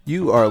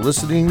You are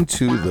listening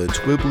to the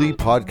Twibbly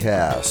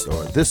Podcast,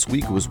 or This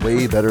Week Was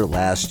Way Better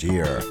Last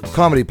Year.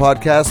 Comedy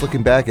podcast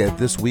looking back at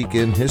this week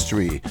in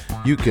history.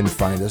 You can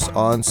find us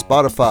on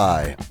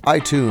Spotify,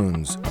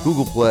 iTunes,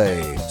 Google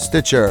Play,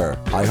 Stitcher,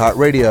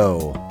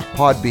 iHeartRadio,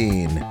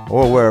 Podbean,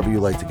 or wherever you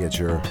like to get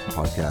your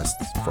podcasts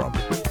from.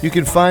 You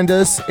can find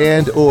us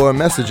and or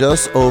message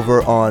us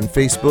over on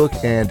Facebook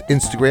and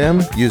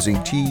Instagram using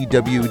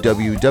TWWWBLY.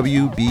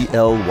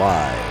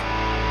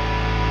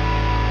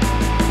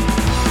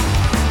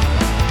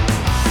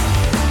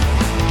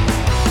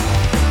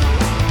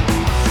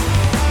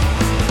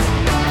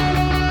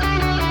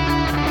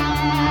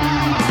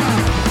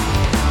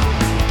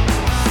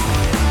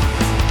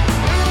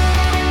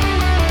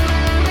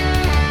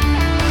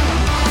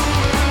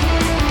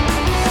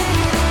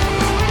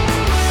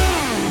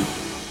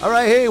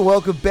 Hey,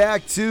 welcome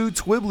back to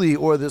Twibbly,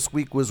 or This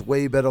Week Was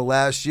Way Better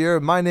Last Year.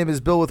 My name is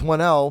Bill with one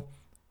L.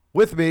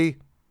 With me,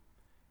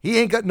 he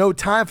ain't got no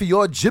time for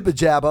your jibber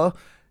jabber.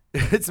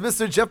 It's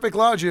Mr. Jeff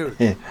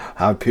McLaughlin.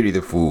 I pity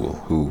the fool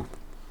who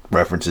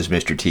references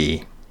Mr.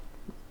 T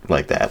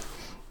like that.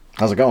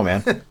 How's it going,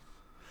 man?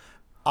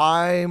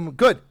 I'm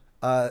good.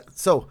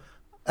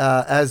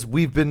 As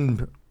we've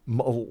been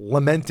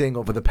lamenting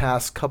over the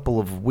past couple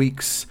of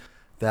weeks,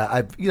 that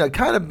I've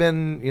kind of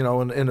been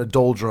in a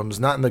doldrums,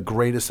 not in the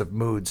greatest of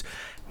moods.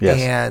 Yes.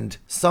 And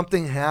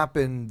something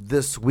happened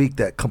this week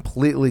that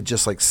completely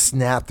just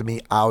snapped me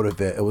out of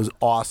it. It was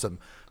awesome.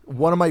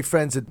 One of my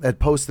friends had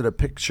posted a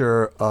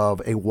picture of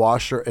a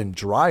washer and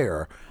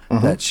dryer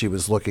that she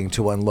was looking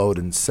to unload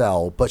and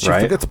sell, but she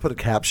forgot to put a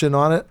caption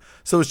on it.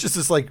 So it's just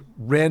this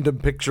random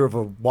picture of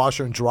a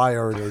washer and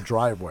dryer in her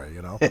driveway,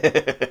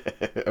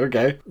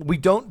 Okay. We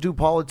don't do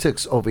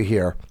politics over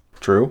here.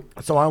 True.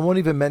 So I won't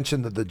even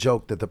mention the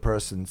joke that the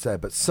person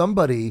said, but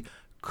somebody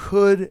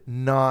could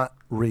not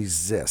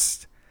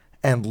resist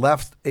and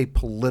left a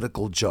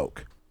political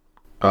joke.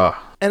 And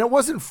it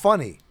wasn't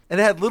funny.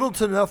 And it had little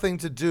to nothing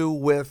to do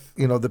with,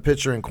 the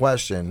picture in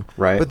question.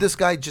 Right. But this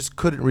guy just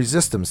couldn't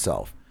resist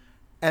himself.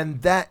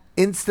 And that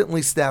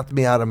instantly snapped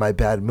me out of my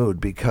bad mood,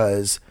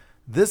 because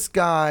this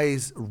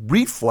guy's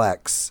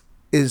reflex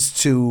is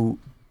to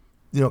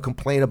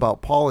complain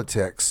about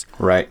politics.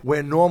 Right.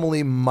 Where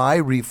normally my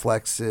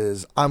reflex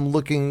is I'm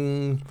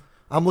looking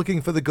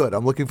for the good.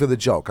 I'm looking for the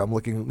joke. I'm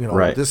looking,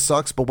 this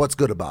sucks, but what's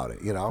good about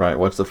it, Right.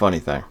 What's the funny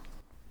thing?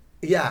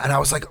 Yeah. And I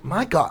was like,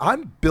 my God,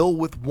 I'm Bill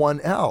with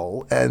one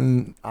L,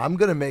 and I'm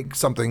going to make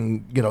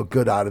something,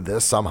 good out of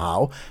this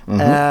somehow.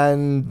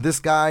 And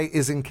this guy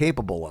is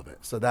incapable of it.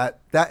 So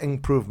that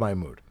improved my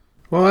mood.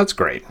 Well, that's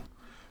great.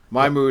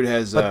 My mood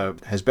has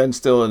been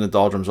still in the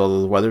doldrums,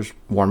 although the weather's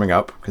warming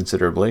up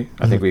considerably.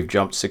 I think we've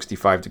jumped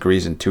 65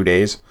 degrees in 2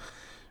 days,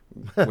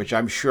 which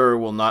I'm sure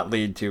will not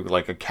lead to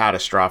a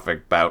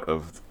catastrophic bout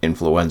of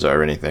influenza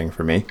or anything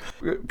for me.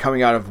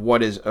 Coming out of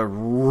what is a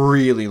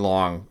really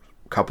long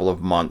couple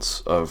of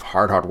months of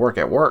hard work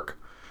at work.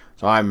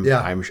 So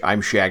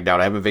I'm shagged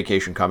out. I have a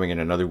vacation coming in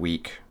another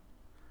week.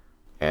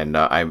 And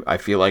I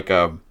feel like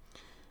there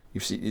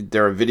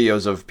are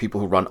videos of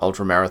people who run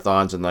ultra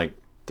marathons, and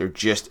they're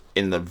just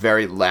in the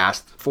very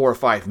last 4 or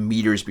 5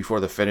 meters before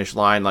the finish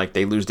line.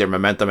 They lose their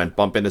momentum and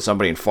bump into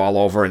somebody and fall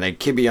over, and they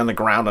kibby on the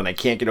ground, and they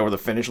can't get over the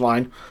finish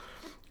line.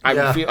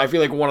 I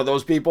feel like one of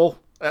those people.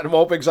 And I'm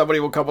hoping somebody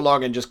will come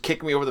along and just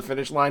kick me over the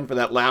finish line for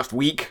that last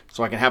week,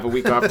 so I can have a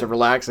week off to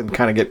relax and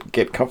kind of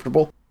get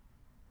comfortable.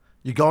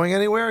 You going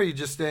anywhere, or are you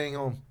just staying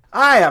home?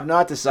 I have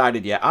not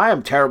decided yet. I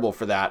am terrible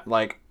for that.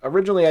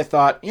 Originally I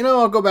thought,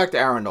 I'll go back to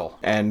Arundel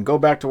and go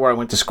back to where I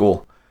went to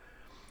school.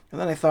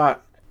 And then I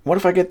thought, what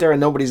if I get there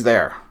and nobody's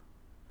there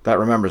that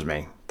remembers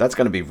me? That's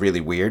going to be really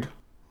weird.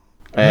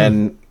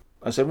 And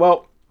I said,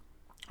 well,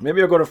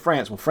 maybe I'll go to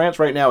France. Well, France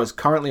right now is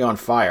currently on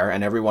fire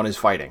and everyone is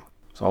fighting.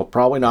 So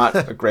probably not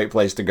a great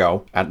place to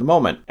go at the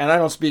moment. And I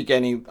don't speak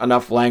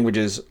enough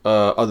languages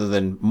other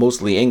than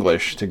mostly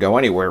English to go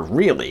anywhere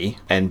really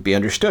and be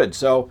understood.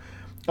 So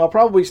I'll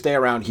probably stay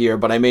around here,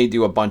 but I may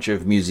do a bunch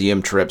of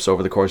museum trips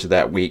over the course of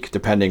that week,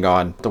 depending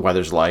on what the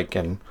weather's like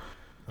and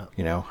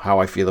how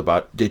I feel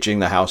about ditching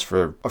the house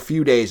for a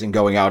few days and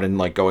going out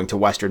and going to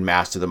Western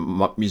Mass to the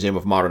Museum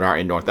of Modern Art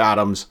in North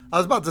Adams. I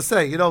was about to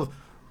say,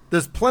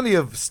 there's plenty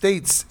of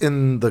states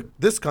in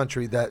this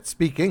country that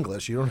speak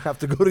English. You don't have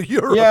to go to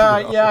Europe.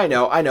 Yeah, I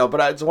know.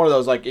 But it's one of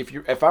those,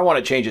 if I want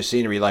to change a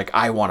scenery,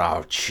 I want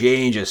to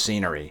change a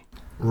scenery.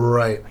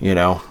 Right.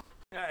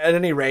 At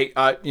any rate,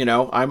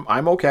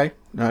 I'm okay.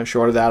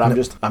 Short of that,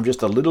 I'm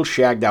just a little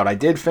shagged out. I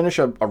did finish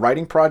a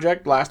writing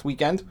project last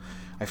weekend.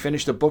 I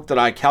finished a book that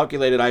I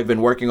calculated I've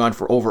been working on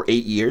for over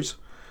 8 years.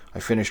 I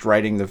finished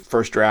writing the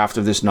first draft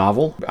of this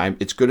novel.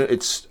 It's good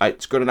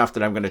enough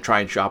that I'm going to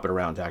try and shop it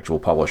around to actual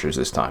publishers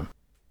this time.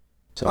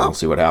 So we'll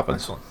see what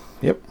happens. Excellent.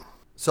 Yep.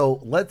 So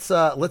let's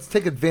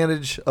take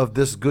advantage of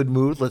this good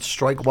mood. Let's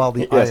strike while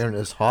the iron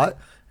is hot,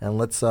 and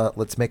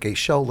let's make a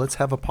show. Let's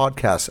have a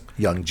podcast,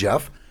 young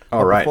Jeff.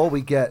 All right. Before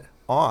we get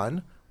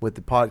on with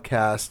the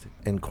podcast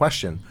in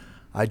question,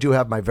 I do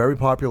have my very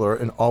popular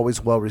and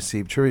always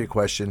well-received trivia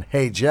question.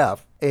 Hey,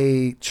 Jeff,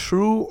 a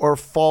true or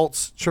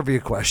false trivia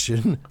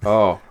question.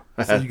 Oh.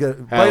 So you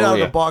get right out of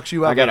the box.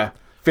 You have I got a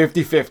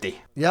 50-50.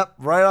 Yep,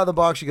 right out of the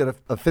box, you get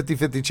a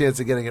 50-50 chance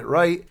of getting it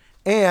right.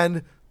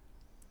 And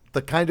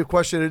the kind of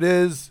question it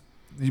is,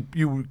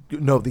 you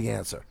know the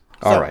answer.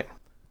 All right.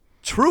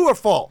 True or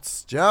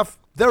false, Jeff?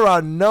 There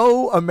are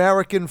no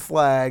American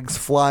flags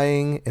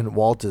flying in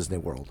Walt Disney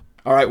World.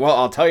 All right, well,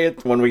 I'll tell you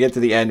when we get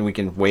to the end, we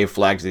can wave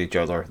flags at each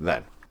other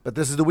then. But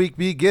this is the week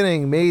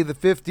beginning May the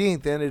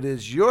 15th, and it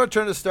is your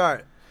turn to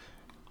start.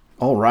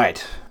 All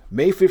right.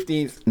 May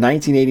 15th,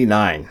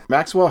 1989.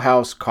 Maxwell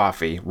House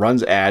Coffee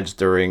runs ads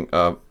during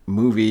a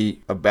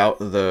movie about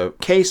the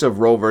case of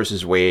Roe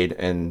versus Wade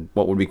and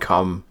what would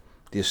become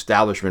the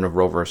establishment of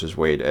Roe versus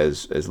Wade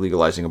as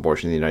legalizing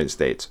abortion in the United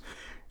States.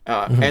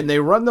 And they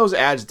run those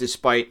ads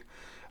despite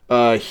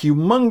a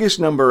humongous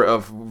number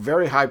of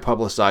very high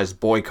publicized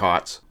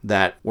boycotts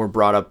that were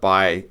brought up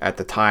by, at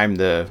the time,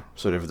 the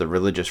sort of the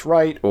religious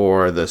right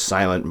or the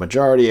silent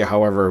majority,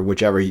 however,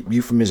 whichever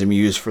euphemism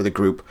you use for the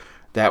group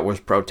that was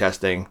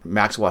protesting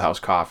Maxwell House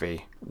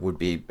Coffee would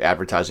be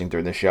advertising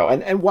during the show.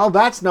 And while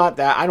that's not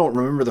that, I don't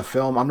remember the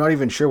film. I'm not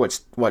even sure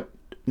what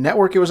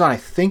network it was on. I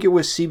think it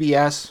was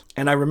CBS,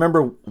 and I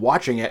remember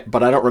watching it,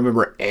 but I don't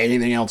remember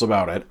anything else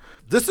about it.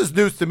 This is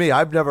news to me.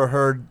 I've never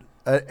heard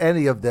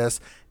any of this,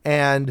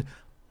 and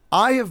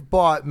I have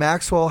bought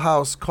Maxwell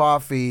House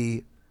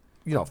Coffee,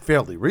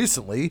 fairly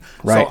recently.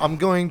 Right. So I'm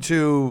going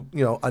to,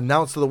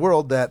 announce to the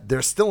world that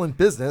they're still in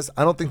business.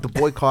 I don't think the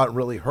boycott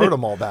really hurt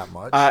them all that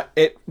much.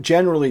 It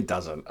generally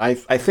doesn't. I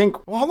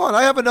think... Well, hold on.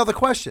 I have another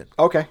question.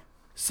 Okay.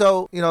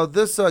 So,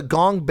 this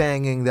gong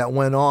banging that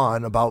went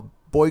on about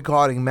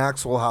boycotting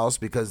Maxwell House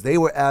because they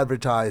were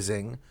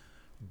advertising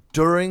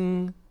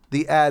during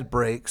the ad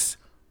breaks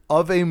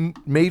of a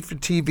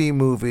made-for-TV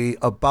movie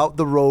about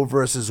the Roe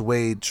versus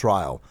Wade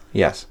trial.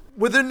 Yes.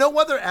 Were there no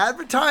other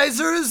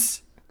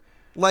advertisers?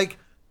 Like,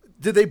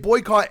 did they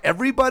boycott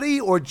everybody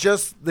or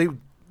just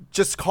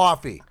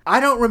coffee? I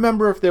don't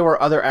remember if there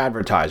were other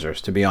advertisers,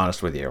 to be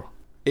honest with you.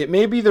 It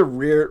may be the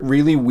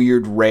really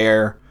weird,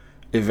 rare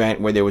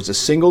event where there was a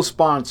single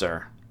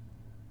sponsor,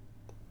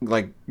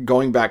 like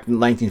going back to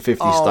 1950s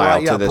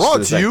style to this.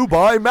 Brought to you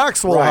by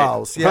Maxwell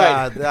House.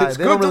 Yeah, right. It's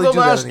good to the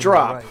last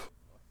drop. Right.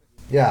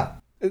 Yeah.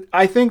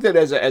 I think that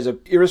as a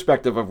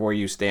irrespective of where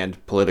you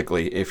stand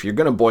politically, if you're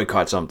going to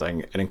boycott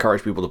something and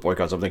encourage people to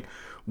boycott something,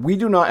 we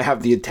do not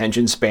have the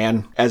attention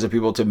span as a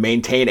people to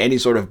maintain any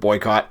sort of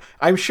boycott.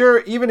 I'm sure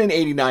even in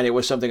 '89 it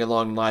was something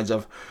along the lines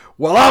of,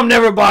 well, I'm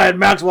never buying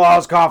Maxwell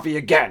House Coffee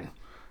again.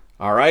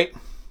 All right?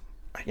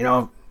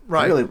 I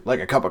really like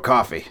a cup of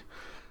coffee.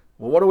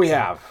 Well, what do we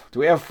have? Do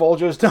we have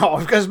Folgers? No,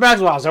 because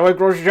Maxwell House. I went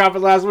grocery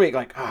shopping last week.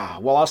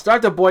 I'll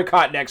start the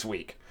boycott next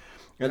week.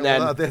 And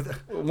then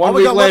 1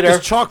 week later,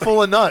 is chock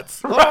full of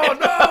nuts. Oh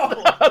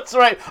no! That's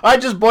right. I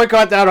just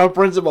boycott that on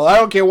principle. I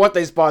don't care what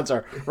they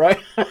sponsor. Right?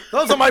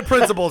 Those are my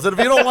principles. And if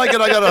you don't like it,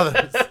 I got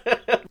others.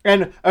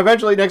 And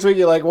eventually next week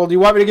you're like, well, do you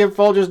want me to give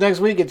Folgers next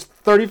week? It's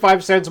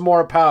 35 cents more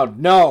a pound.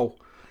 No.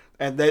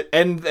 And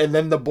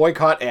then the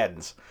boycott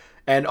ends.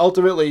 And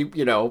ultimately,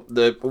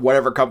 the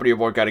whatever company you're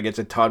boycotting gets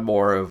a ton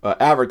more of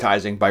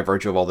advertising by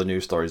virtue of all the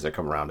news stories that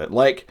come around it.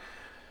 Like,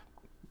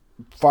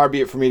 far be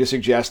it for me to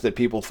suggest that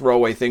people throw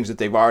away things that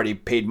they've already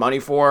paid money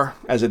for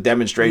as a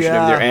demonstration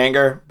of their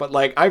anger. But,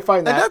 I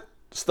find that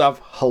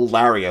stuff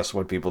hilarious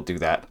when people do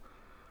that.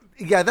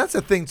 Yeah, that's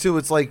the thing, too.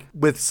 It's like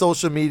with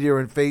social media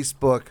and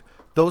Facebook,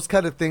 those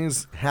kind of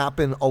things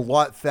happen a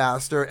lot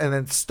faster and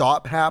then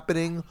stop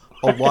happening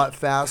a lot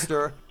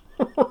faster.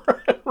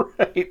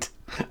 Right.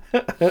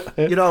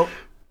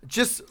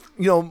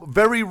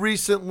 Very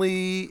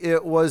recently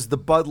it was the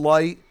Bud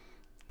Light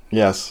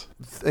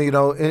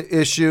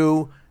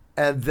issue.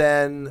 And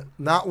then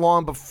not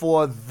long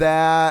before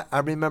that, I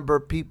remember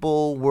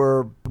people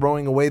were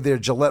throwing away their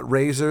Gillette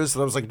razors.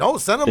 And I was like, no,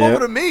 send them over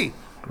to me.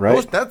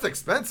 Right. That's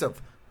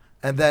expensive.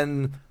 And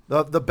then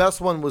the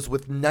best one was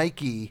with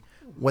Nike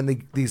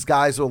when these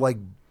guys were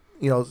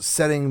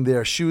setting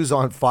their shoes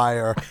on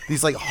fire.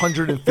 These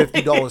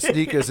 $150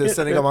 sneakers, they're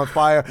setting them on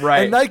fire.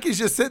 Right. And Nike's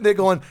just sitting there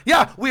going,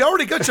 yeah, we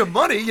already got your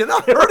money. You're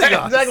not hurting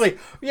us. Exactly.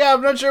 Yeah,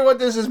 I'm not sure what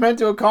this is meant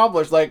to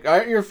accomplish.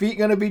 Aren't your feet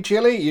going to be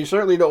chilly? You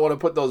certainly don't want to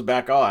put those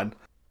back on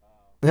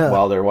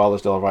while they're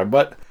still on fire.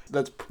 But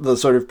that's the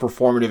sort of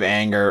performative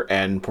anger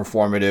and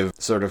performative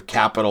sort of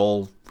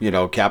capital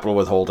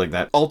withholding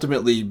that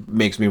ultimately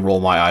makes me roll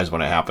my eyes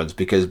when it happens,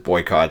 because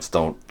boycotts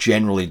don't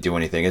generally do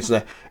anything.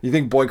 You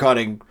think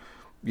boycotting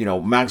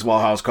Maxwell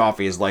House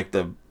Coffee is like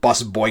the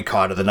bus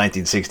boycott of the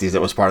 1960s that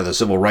was part of the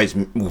civil rights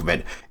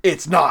movement.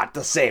 It's not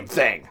the same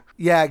thing.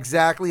 Yeah,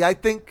 exactly. I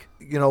think,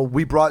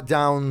 we brought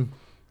down...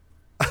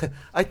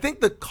 I think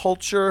the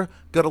culture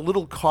got a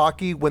little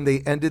cocky when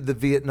they ended the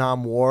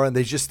Vietnam War, and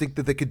they just think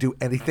that they could do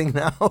anything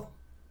now.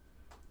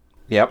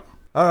 Yep.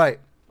 All right.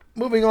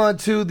 Moving on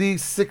to the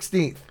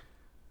 16th.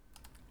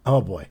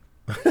 Oh, boy.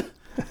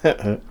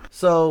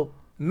 So,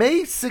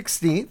 May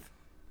 16th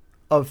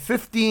of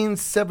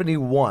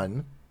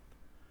 1571...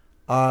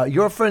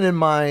 your friend and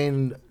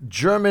mine,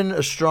 German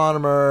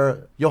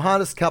astronomer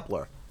Johannes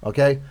Kepler,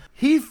 okay?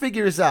 He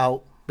figures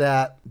out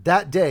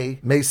that day,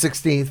 May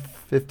 16th,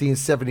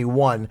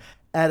 1571,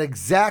 at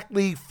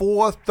exactly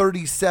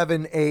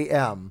 4:37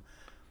 a.m.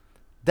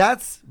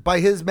 That's by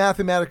his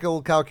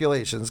mathematical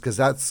calculations, because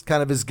that's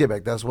kind of his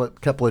gimmick. That's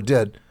what Kepler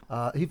did.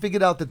 He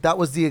figured out that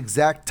was the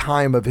exact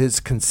time of his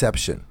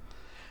conception.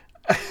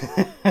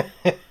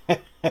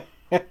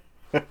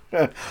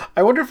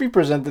 I wonder if he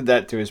presented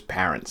that to his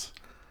parents.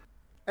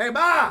 Hey,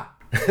 Ma!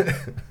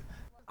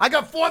 I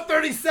got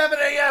 4:37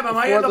 a.m. Am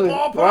I in the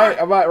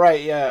ballpark?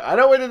 Right, yeah. I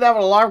know we didn't have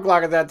an alarm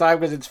clock at that time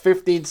because it's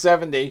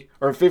 1570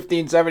 or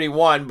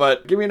 1571,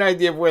 but give me an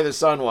idea of where the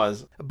sun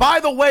was. By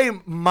the way,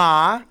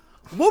 Ma,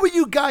 what were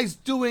you guys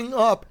doing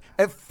up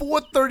at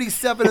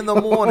 4:37 in the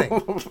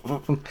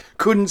morning?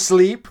 Couldn't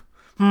sleep?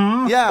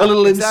 Yeah. A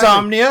little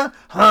insomnia?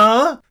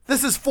 Huh?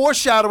 This is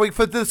foreshadowing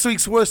for this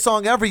week's worst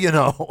song ever, you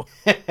know.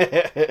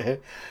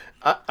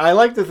 I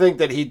like to think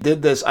that he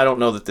did this. I don't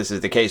know that this is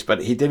the case,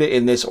 but he did it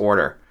in this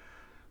order.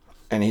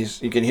 And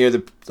you can hear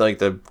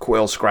the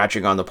quill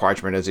scratching on the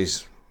parchment as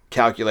he's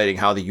calculating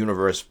how the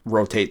universe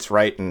rotates,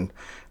 right, and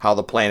how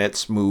the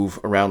planets move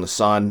around the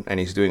sun, and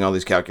he's doing all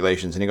these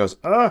calculations, and he goes,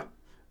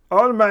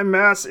 all my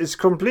math is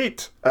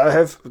complete. I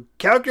have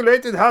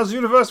calculated how the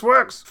universe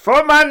works.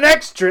 For my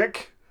next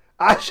trick,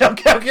 I shall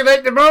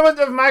calculate the moment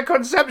of my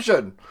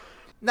conception.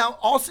 Now,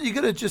 also, you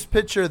got to just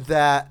picture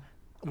that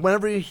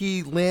whenever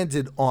he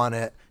landed on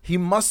it, he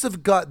must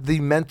have got the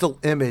mental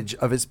image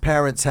of his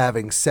parents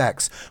having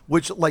sex,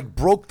 which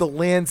broke the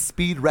land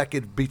speed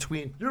record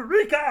between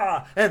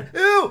Eureka and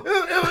ew, ew,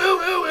 ew,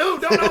 ew, ew,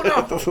 no.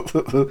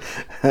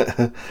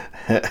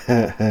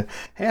 Hey,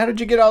 how did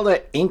you get all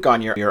that ink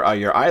on your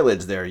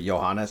eyelids there,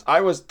 Johannes?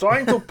 I was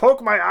trying to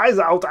poke my eyes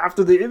out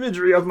after the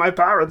imagery of my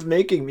parents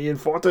making me in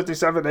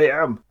 4:37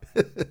 a.m.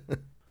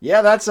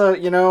 Yeah, that's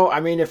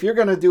if you're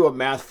going to do a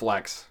math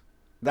flex,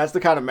 that's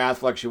the kind of math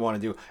flex you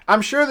want to do.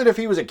 I'm sure that if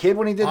he was a kid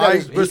when he did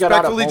that, he got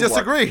out of homework. Respectfully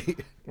disagree.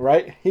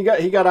 Right? He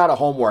got out of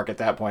homework at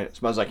that point.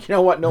 So I was like, you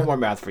know what? No more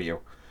math for you.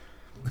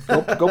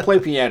 Go play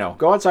piano.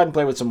 Go outside and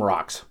play with some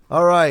rocks.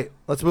 All right.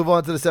 Let's move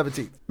on to the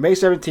 17th. May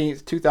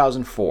 17th,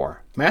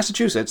 2004.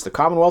 Massachusetts, the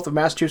Commonwealth of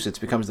Massachusetts,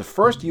 becomes the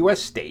first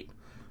U.S. state,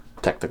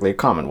 technically a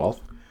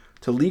commonwealth,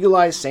 to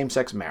legalize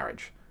same-sex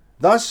marriage,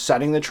 thus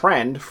setting the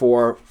trend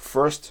for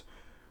first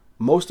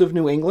most of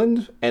New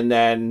England, and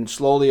then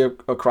slowly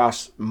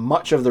across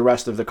much of the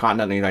rest of the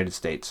continental United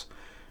States,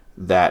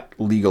 that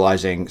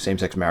legalizing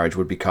same-sex marriage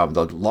would become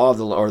the law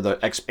of the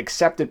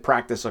accepted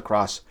practice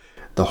across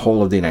the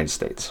whole of the United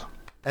States.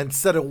 And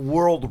set a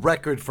world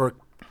record for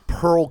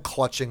pearl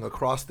clutching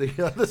across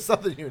the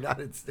southern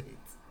United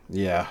States.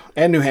 Yeah,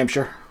 and New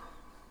Hampshire.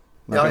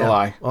 Not gonna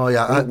lie. Oh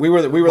yeah, we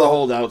were the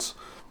holdouts.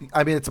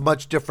 I mean, it's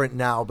much different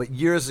now, but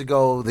years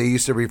ago, they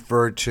used to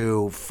refer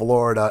to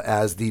Florida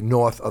as the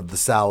north of the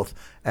South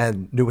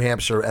and New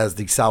Hampshire as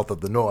the south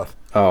of the north.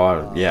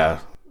 Oh, yeah.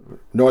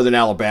 Northern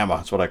Alabama,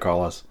 that's what I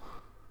call us.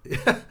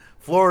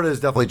 Florida has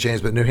definitely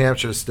changed, but New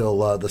Hampshire is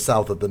still the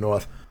south of the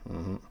north.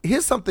 Mm-hmm.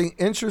 Here's something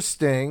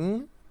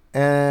interesting,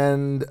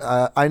 and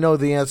I know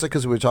the answer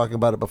because we were talking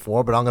about it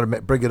before, but I'm going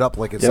to bring it up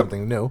like it's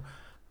something new.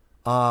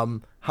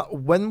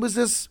 When was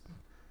this?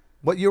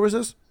 What year was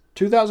this?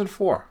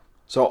 2004.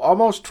 So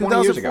almost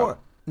 20 years ago.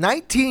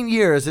 19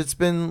 years it's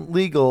been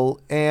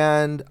legal,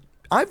 and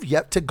I've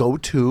yet to go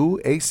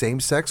to a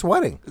same-sex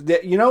wedding.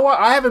 You know what?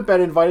 I haven't been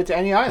invited to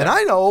any either. And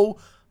I know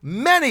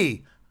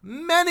many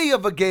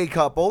of a gay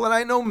couple, and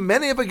I know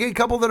many of a gay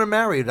couple that are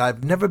married.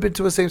 I've never been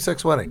to a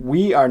same-sex wedding.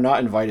 We are not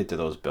invited to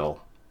those,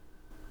 Bill.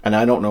 And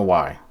I don't know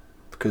why.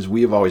 Because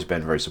we have always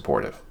been very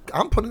supportive.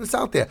 I'm putting this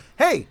out there.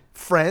 Hey,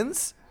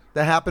 friends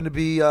that happen to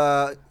be,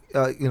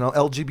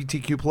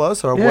 LGBTQ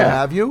plus or what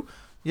have you,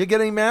 you're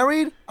getting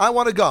married? I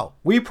want to go.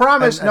 We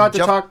promise not to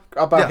talk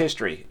about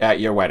history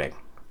at your wedding.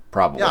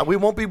 Probably. Yeah, we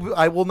won't be.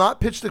 I will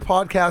not pitch the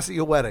podcast at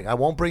your wedding. I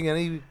won't bring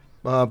any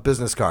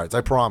business cards.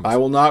 I promise. I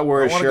will not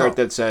wear a shirt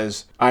that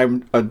says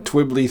 "I'm a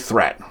Twibbly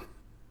threat"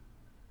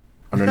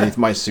 underneath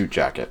my suit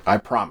jacket. I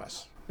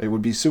promise. It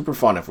would be super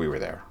fun if we were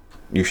there.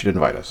 You should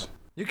invite us.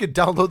 You could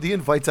download the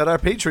invites at our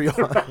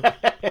Patreon.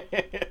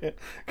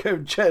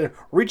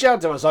 Reach out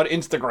to us on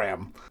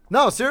Instagram.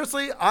 No,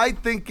 seriously, I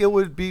think it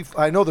would be.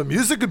 I know the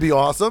music would be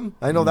awesome.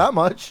 I know that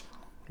much.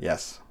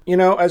 Yes.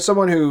 As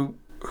someone who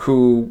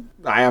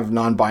I have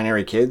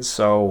non-binary kids,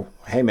 so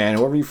hey man,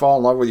 whoever you fall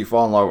in love with, you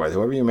fall in love with.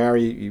 Whoever you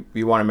marry,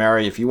 you want to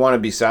marry. If you want to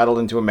be saddled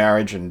into a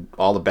marriage and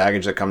all the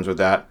baggage that comes with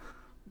that,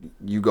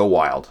 you go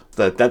wild.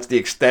 That's the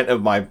extent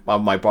of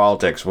my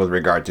politics with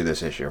regard to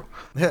this issue.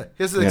 Yeah,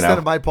 here's the extent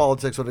of my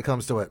politics when it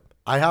comes to it.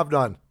 I have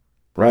none.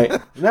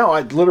 Right? No,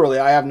 I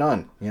have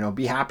none.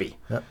 Be happy.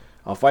 Yep.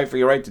 I'll fight for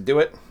your right to do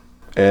it,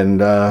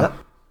 and I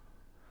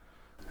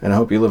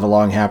hope you live a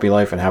long, happy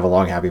life and have a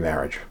long, happy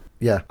marriage.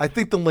 Yeah, I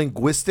think the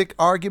linguistic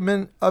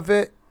argument of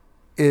it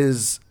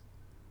is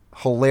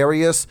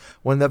hilarious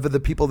whenever the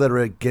people that are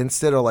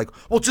against it are like,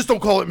 well, just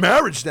don't call it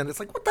marriage then. It's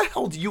like, what the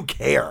hell do you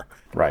care?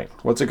 Right.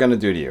 What's it going to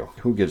do to you?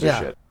 Who gives a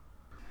shit?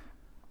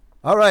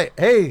 All right.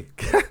 Hey,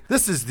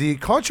 this is the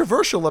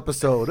controversial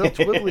episode of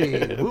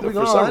Twibbly. Moving For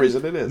on. some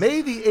reason it is.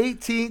 May the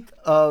 18th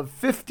of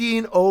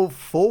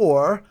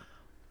 1504,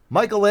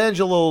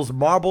 Michelangelo's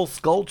marble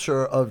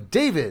sculpture of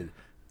David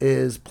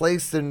is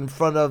placed in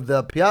front of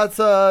the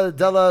Piazza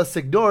della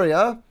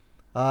Signoria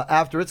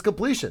after its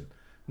completion.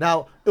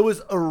 Now, it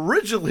was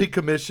originally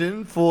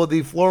commissioned for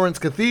the Florence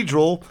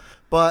Cathedral,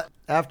 but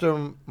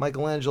after Mike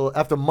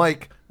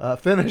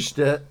finished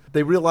it,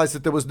 they realized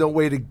that there was no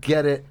way to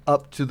get it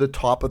up to the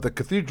top of the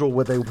cathedral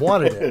where they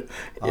wanted it.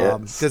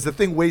 Because the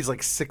thing weighs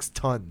like 6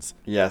 tons.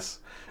 Yes.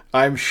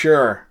 I'm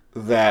sure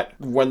that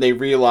when they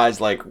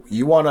realized, like,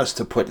 you want us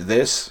to put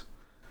this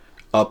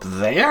up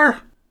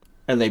there?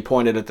 And they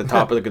pointed at the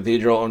top of the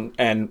cathedral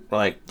and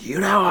like, do you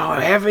know how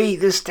heavy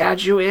this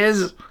statue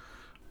is?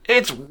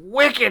 It's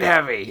wicked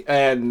heavy.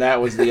 And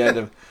that was the end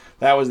of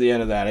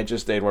that. It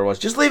just stayed where it was.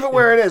 Just leave it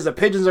where it is. The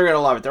pigeons are going to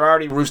love it. They're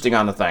already roosting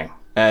on the thing.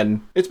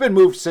 And it's been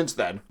moved since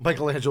then.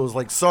 Michelangelo was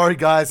like, sorry,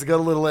 guys, I got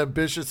a little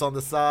ambitious on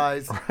the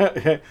size.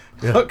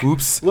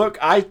 Oops. Look,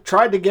 I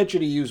tried to get you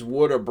to use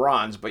wood or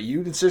bronze, but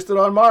you insisted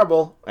on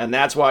marble, and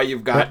that's why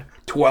you've got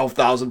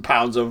 12,000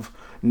 pounds of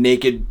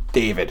naked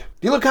David.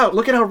 Look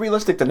at how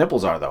realistic the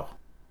nipples are, though.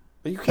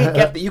 You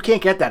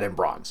can't get that in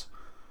bronze.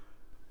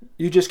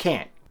 You just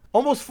can't.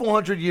 Almost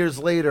 400 years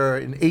later,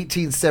 in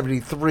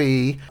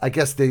 1873, I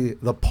guess the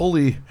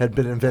pulley had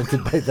been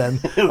invented by then.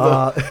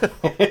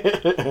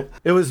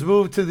 It was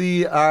moved to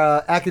the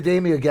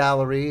Accademia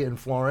Gallery in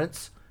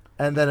Florence,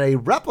 and then a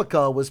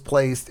replica was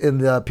placed in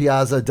the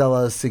Piazza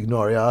della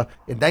Signoria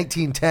in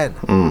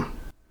 1910.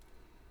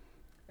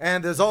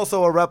 And there's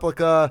also a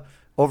replica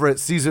over at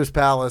Caesar's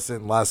Palace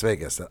in Las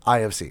Vegas at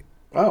IFC.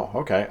 Oh,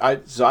 okay. I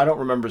don't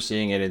remember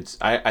seeing it.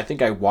 I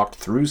think I walked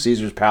through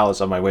Caesar's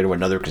Palace on my way to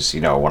another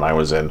casino when I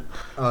was in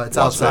it's Las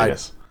outside.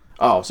 Vegas.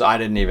 Oh, so I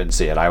didn't even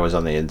see it. I was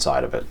on the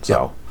inside of it.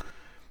 So,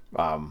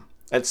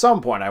 at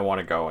some point, I want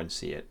to go and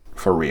see it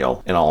for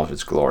real in all of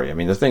its glory. I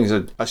mean, the thing's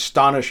an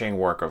astonishing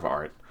work of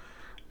art,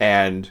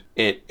 and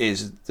it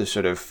is the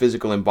sort of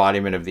physical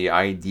embodiment of the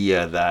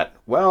idea that,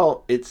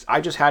 well, I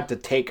just had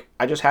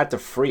to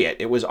free it.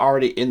 It was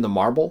already in the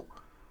marble.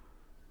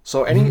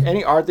 So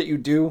any art that you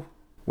do,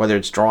 whether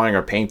it's drawing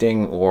or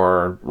painting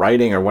or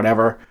writing or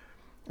whatever,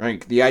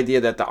 right? The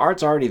idea that the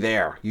art's already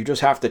there. You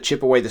just have to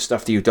chip away the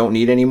stuff that you don't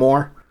need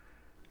anymore,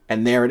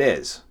 and there it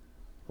is,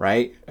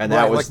 right? And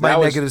that was like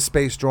my negative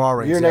space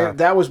drawings.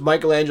 That was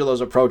Michelangelo's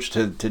approach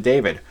to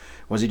David.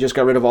 Was he just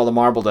got rid of all the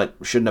marble that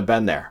shouldn't have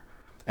been there,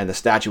 and the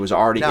statue was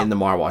already in the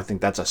marble. I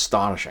think that's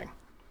astonishing.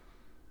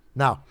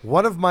 Now,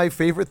 one of my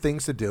favorite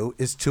things to do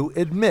is to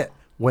admit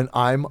when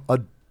I'm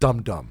a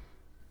dum-dum.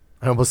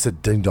 I almost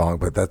said ding-dong,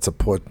 but that's a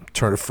poor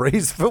turn of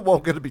phrase for what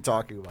we're going to be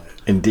talking about.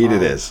 Indeed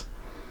it is.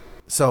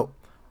 So,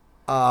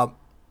 the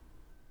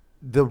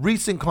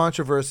recent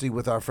controversy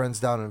with our friends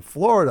down in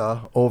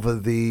Florida over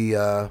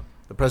the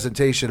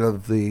presentation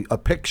of a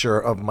picture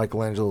of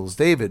Michelangelo's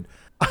David,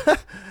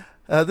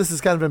 this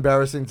is kind of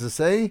embarrassing to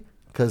say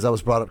because I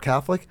was brought up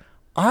Catholic.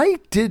 I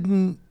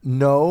didn't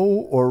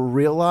know or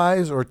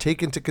realize or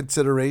take into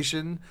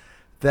consideration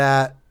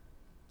that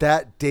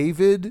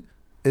David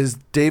is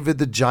David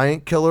the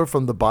Giant Killer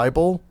from the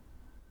Bible.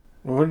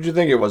 What did you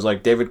think it was,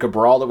 like David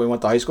Cabral that we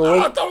went to high school with?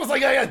 I thought it was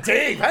like, yeah,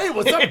 Dave. Hey,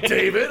 what's up,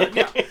 David?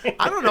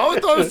 I don't know. I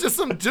thought it was just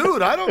some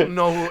dude. I don't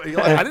know.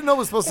 I didn't know it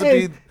was supposed to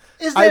be.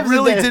 I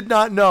really did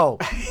not know.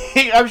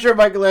 I'm sure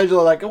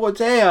Michelangelo, like,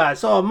 I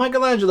saw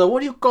Michelangelo.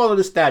 What do you call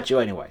the statue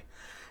anyway?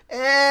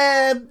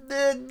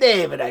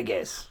 David, I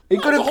guess.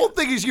 The whole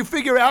thing is you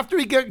figure after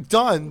he get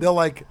done, they're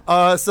like,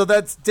 so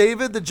that's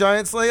David the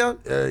Giant Slayer?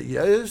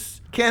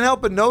 Yes. Can't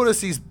help but notice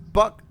he's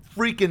buck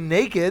freaking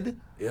naked.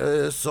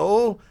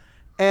 So.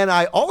 And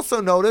I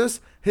also notice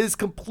his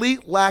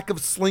complete lack of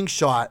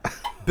slingshot.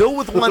 Bill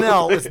with one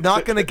L is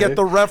not going to get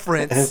the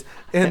reference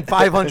in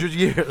 500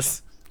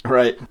 years.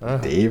 Right.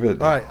 David.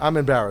 All right, I'm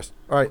embarrassed.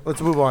 All right, let's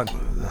move on.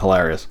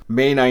 Hilarious.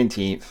 May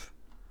 19th,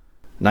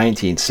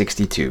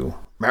 1962.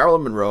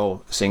 Marilyn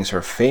Monroe sings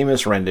her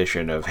famous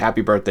rendition of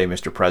Happy Birthday,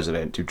 Mr.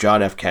 President to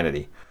John F.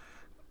 Kennedy,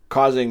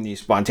 causing the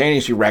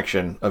spontaneous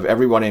erection of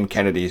everyone in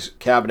Kennedy's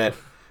cabinet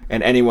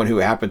and anyone who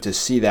happened to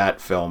see that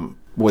film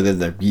within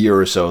the year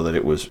or so that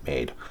it was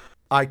made.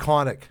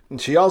 Iconic. And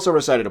she also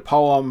recited a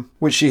poem,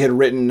 which she had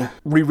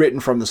rewritten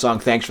from the song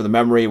Thanks for the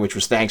Memory, which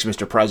was thanks,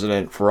 Mr.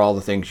 President, for all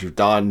the things you've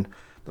done,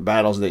 the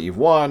battles that you've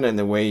won, and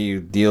the way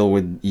you deal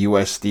with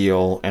U.S.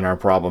 Steel and our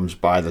problems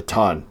by the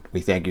ton.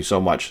 We thank you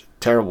so much.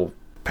 Terrible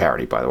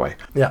parody, by the way.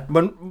 Yeah.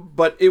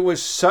 But it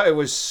was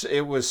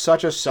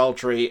such a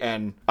sultry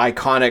and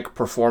iconic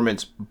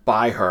performance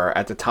by her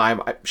at the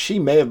time. She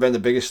may have been the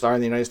biggest star in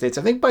the United States.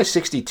 I think by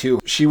 62,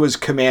 she was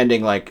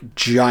commanding like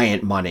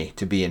giant money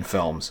to be in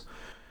films.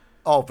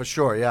 Oh, for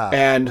sure, yeah.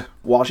 And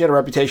while she had a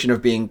reputation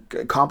of being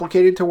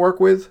complicated to work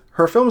with,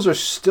 her films are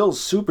still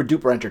super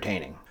duper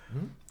entertaining.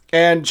 Mm-hmm.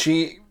 And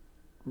she,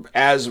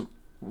 as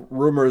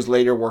rumors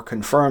later were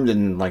confirmed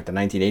in like the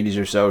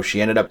 1980s or so, she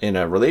ended up in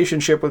a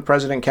relationship with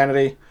President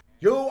Kennedy.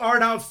 You are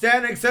an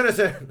outstanding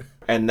citizen.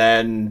 And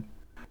then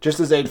just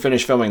as they'd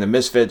finished filming The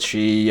Misfits,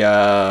 she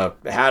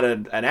had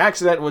an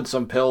accident with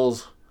some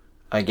pills,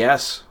 I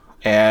guess,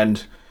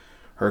 and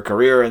her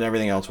career and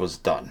everything else was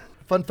done.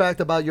 Fun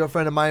fact about your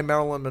friend of mine,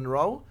 Marilyn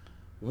Monroe.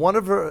 one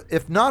of her,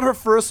 if not her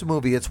first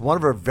movie, it's one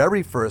of her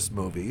very first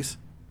movies.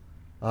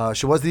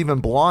 She wasn't even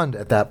blonde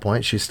at that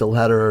point. She still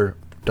had her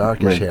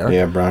darkish hair.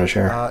 Yeah, brownish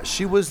hair.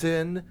 She was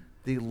in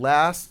the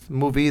last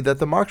movie that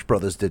the Marx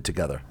Brothers did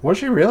together. Was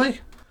she really?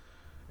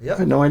 Yeah, I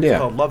had no idea. It's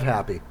called Love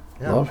Happy.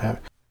 Yeah. Love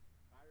Happy.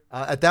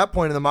 At that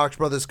point in the Marx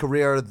Brothers'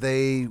 career,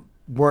 they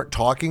weren't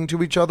talking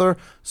to each other,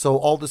 so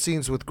all the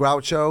scenes with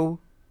Groucho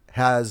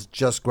has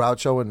just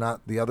Groucho and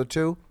not the other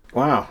two.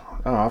 Wow.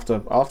 Oh,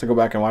 I'll have to go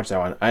back and watch that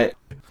one.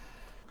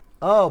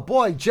 Oh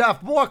boy,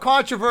 Jeff, more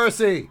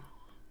controversy.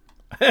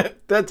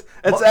 That's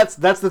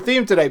the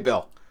theme today,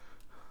 Bill.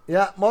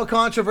 Yeah, more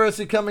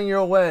controversy coming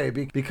your way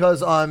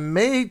because on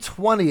May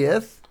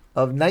 20th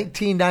of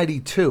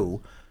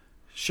 1992,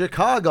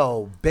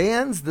 Chicago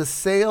bans the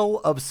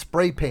sale of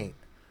spray paint.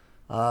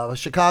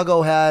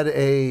 Chicago had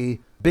a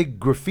big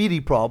graffiti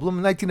problem.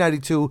 In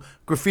 1992,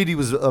 graffiti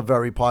was a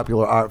very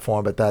popular art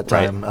form at that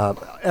time,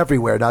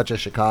 everywhere, not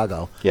just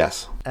Chicago.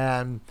 Yes.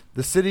 And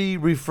the city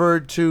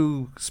referred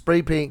to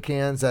spray paint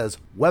cans as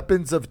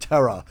weapons of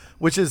terror,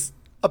 which is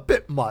a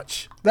bit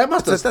much.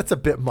 That's a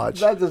bit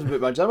much. That is a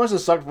bit much. That must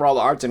have sucked for all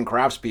the arts and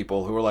crafts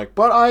people who were like,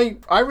 but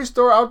I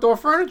restore outdoor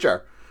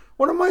furniture.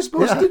 What am I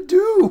supposed to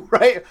do?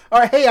 Right?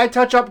 Or, hey, I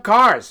touch up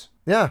cars.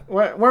 Yeah.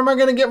 Where am I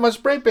going to get my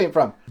spray paint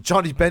from?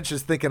 Johnny Bench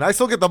is thinking, I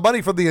still get the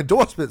money from the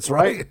endorsements,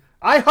 right?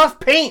 I huff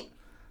paint.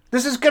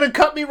 This is going to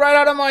cut me right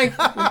out of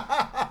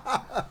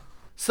my...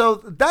 So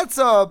that's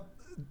a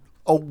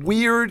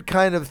weird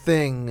kind of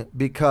thing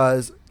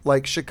because,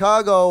 like,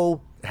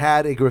 Chicago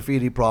had a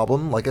graffiti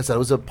problem. Like I said, it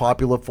was a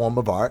popular form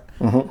of art.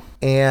 Mm-hmm.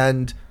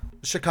 And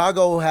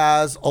Chicago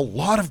has a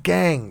lot of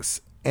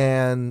gangs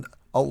and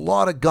a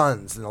lot of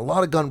guns and a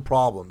lot of gun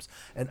problems.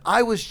 And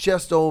I was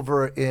just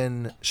over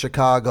in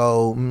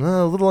Chicago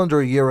a little under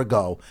a year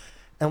ago.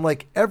 And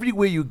like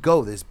everywhere you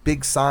go, there's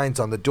big signs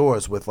on the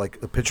doors with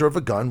like a picture of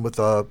a gun with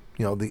the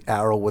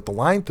arrow with the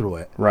line through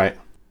it. Right.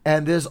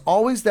 And there's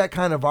always that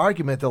kind of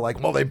argument. They're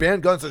like, well, they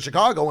banned guns in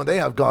Chicago and they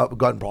have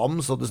gun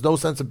problems, so there's no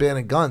sense of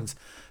banning guns.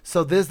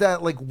 So there's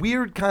that like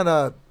weird kind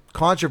of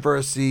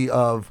controversy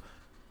of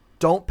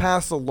don't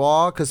pass a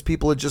law because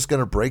people are just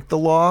going to break the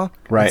law.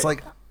 Right. It's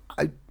like,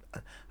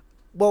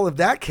 well, in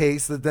that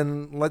case,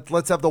 then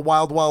let's have the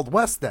Wild Wild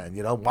West then.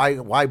 You know,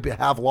 why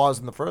have laws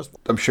in the first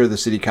place? I'm sure the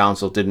city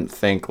council didn't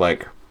think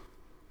like,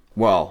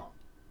 well,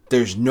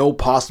 there's no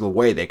possible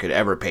way they could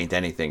ever paint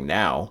anything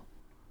now.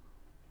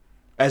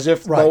 As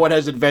if no one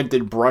has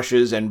invented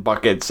brushes and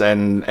buckets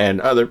and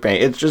other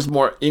paint. It's just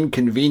more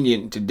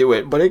inconvenient to do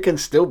it, but it can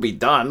still be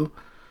done.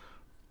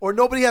 Or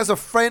nobody has a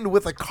friend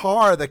with a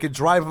car that could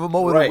drive them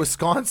over to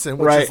Wisconsin,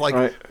 which is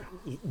like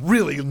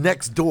really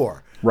next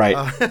door. Right.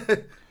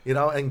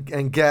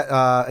 And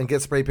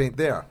get spray paint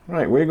there.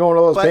 Right. Where you going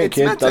to those paint,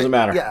 kid? Doesn't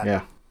matter.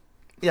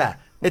 Yeah.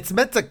 It's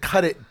meant to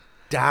cut it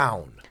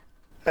down.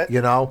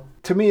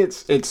 To me,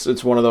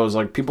 it's one of those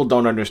like people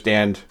don't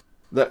understand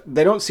that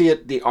they don't see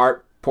it the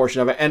art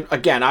portion of it. And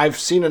again, I've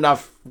seen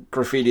enough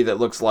graffiti that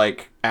looks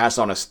like ass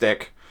on a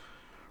stick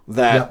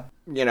that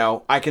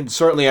I can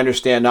certainly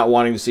understand not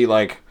wanting to see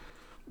like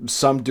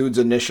some dude's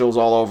initials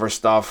all over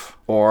stuff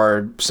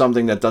or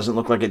something that doesn't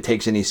look like it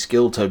takes any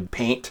skill to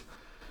paint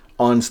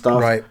on stuff.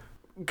 Right.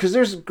 Because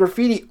there's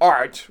graffiti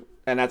art,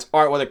 and that's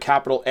art with a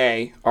capital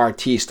A,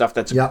 RT, stuff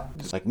that's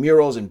like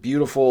murals and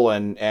beautiful,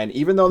 and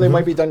even though they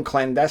might be done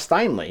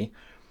clandestinely,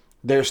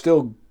 they're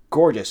still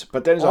gorgeous.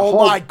 But there's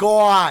Oh my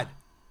God!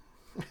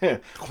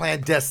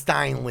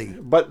 Clandestinely.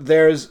 But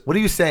there's... What are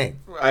you saying?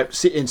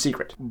 In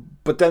secret.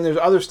 But then there's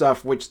other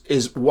stuff, which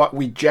is what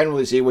we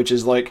generally see, which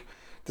is like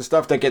the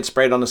stuff that gets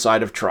sprayed on the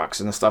side of trucks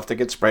and the stuff that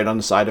gets sprayed on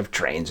the side of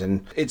trains.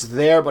 And it's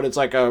there, but it's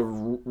like a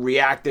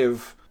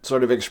reactive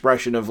sort of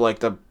expression of like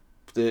the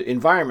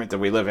environment that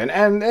we live in.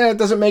 And it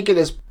doesn't make it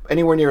as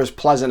anywhere near as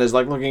pleasant as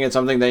like looking at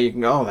something that you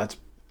can go, oh, that's...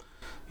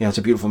 it's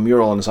a beautiful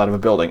mural on the side of a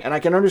building. And I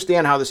can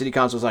understand how the city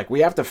council is like, we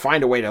have to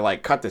find a way to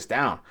like cut this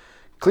down.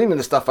 Cleaning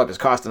this stuff up is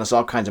costing us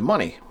all kinds of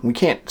money. We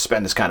can't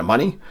spend this kind of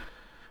money.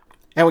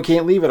 And we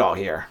can't leave it all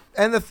here.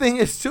 And the thing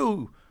is,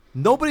 too,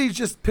 nobody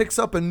just picks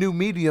up a new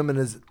medium and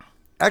is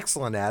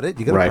excellent at it.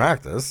 You got to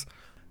practice.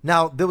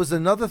 Now, there was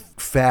another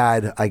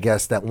fad, I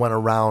guess, that went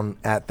around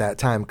at that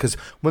time. Because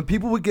when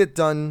people would get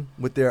done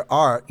with their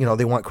art,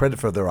 they want credit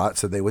for their art,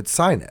 so they would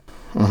sign it.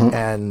 Mm-hmm.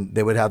 And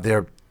they would have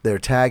their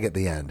tag at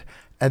the end.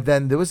 And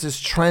then there was this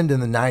trend in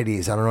the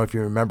 90s, I don't know if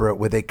you remember it,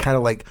 where they kind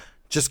of like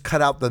just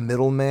cut out the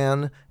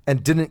middleman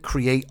and didn't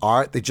create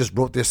art. They just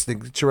wrote their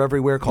signature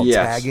everywhere called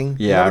tagging.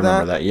 Yeah, I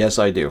remember that. Yes,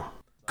 I do.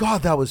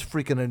 God, that was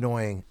freaking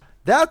annoying.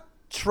 That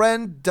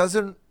trend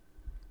doesn't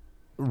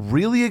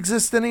really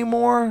exist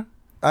anymore.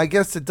 I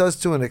guess it does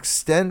to an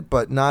extent,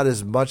 but not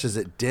as much as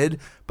it did.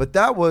 But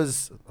that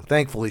was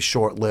thankfully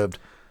short-lived.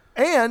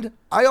 And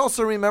I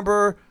also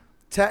remember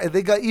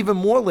they got even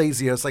more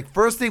lazier. It's like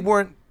first they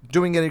weren't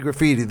doing any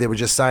graffiti. They were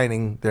just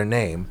signing their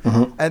name.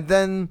 Mm-hmm. And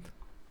then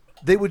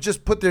they would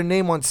just put their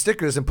name on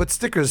stickers and put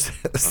stickers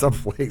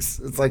someplace.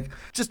 It's like,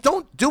 just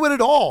don't do it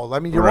at all. I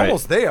mean, you're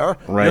almost there.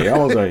 Right, you're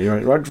almost there. You're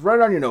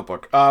right on your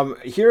notebook.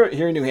 Here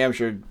in New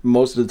Hampshire,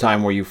 most of the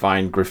time where you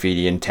find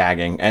graffiti and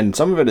tagging, and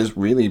some of it is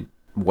really,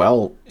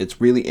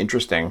 it's really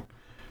interesting.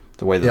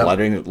 The way the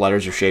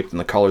letters are shaped and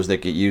the colors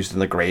that get used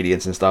and the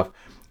gradients and stuff.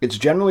 It's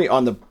generally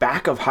on the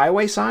back of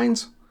highway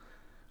signs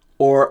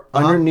or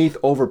underneath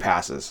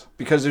overpasses,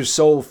 because there's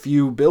so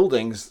few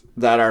buildings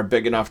that are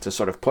big enough to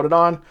sort of put it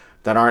on,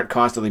 that aren't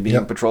constantly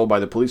being patrolled by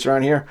the police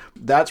around here.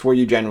 That's where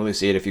you generally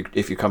see it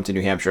if you come to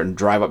New Hampshire and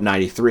drive up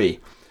 93.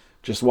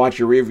 Just watch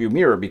your rearview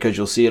mirror, because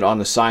you'll see it on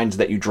the signs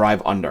that you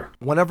drive under.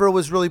 Whenever it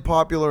was really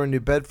popular in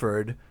New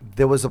Bedford,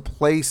 there was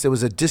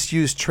a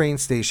disused train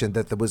station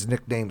that was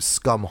nicknamed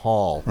Scum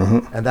Hall.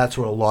 Mm-hmm. And that's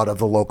where a lot of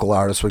the local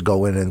artists would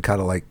go in and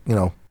kind of like,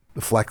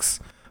 flex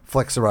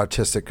their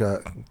artistic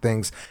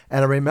things.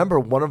 And I remember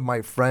one of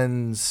my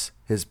friends,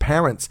 his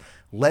parents,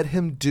 let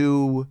him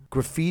do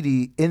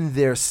graffiti in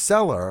their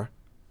cellar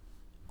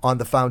on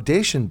the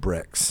foundation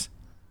bricks,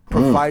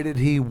 provided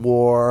he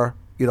wore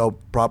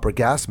proper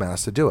gas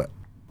mask to do it.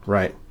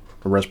 Right.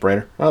 A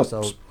respirator. Oh,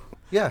 so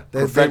yeah,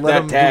 they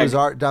let him do his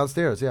art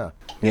downstairs. Yeah.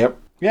 Yep.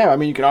 Yeah, I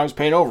mean, you can always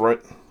paint over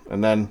it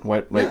and then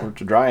wait for it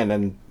to dry, and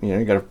then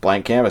you got a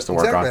blank canvas to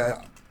work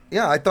on.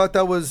 Yeah, I thought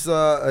that was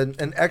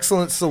an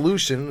excellent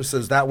solution.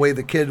 Says that way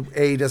the kid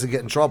A doesn't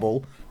get in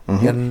trouble,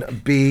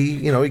 and B,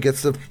 he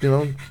gets to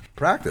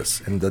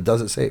practice and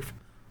does it safe.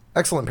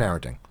 Excellent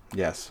parenting.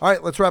 Yes. All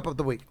right, let's wrap up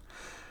the week.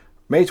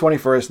 May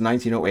 21st,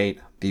 1908,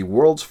 the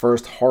world's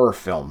first horror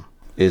film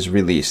is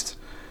released.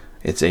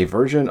 It's a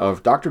version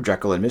of Dr.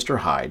 Jekyll and Mr.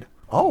 Hyde.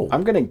 Oh.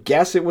 I'm going to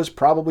guess it was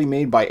probably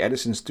made by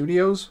Edison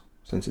Studios,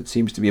 since it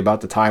seems to be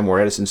about the time where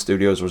Edison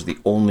Studios was the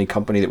only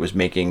company that was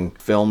making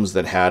films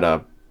that had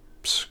a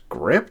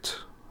script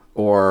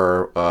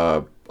or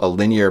a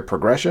linear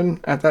progression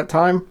at that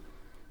time.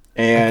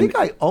 And I think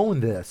I own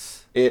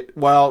this.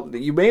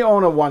 You may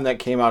own a one that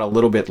came out a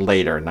little bit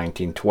later,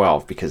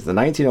 1912, because the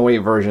 1908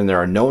 version, there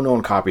are no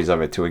known copies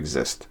of it to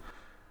exist.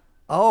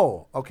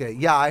 Oh, okay.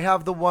 Yeah, I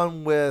have the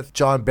one with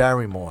John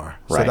Barrymore.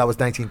 So that was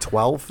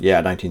 1912? Yeah,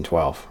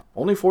 1912.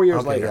 Only 4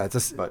 years later.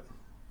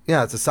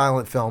 Yeah, it's a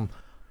silent film.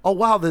 Oh,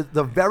 wow.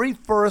 The very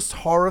first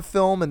horror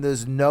film, and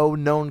there's no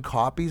known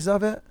copies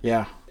of it?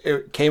 Yeah.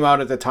 It came out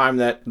at the time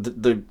that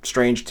the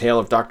Strange Tale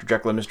of Dr.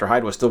 Jekyll and Mr.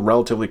 Hyde was still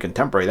relatively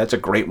contemporary. That's a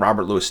great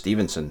Robert Louis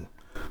Stevenson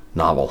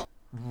novel.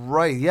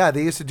 Right. Yeah,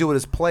 they used to do it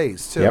as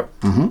plays, too. Yep.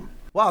 Mm-hmm.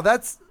 Wow,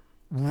 that's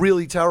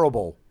really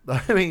terrible.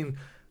 I mean,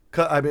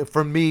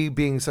 for me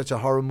being such a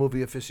horror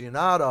movie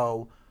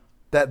aficionado,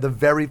 that the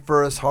very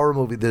first horror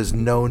movie, there's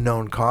no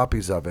known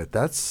copies of it.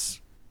 That's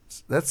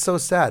so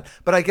sad.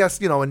 But I guess,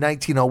 in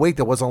 1908,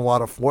 there wasn't a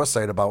lot of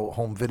foresight about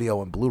home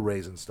video and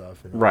Blu-rays and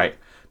stuff. Right.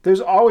 There's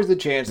always the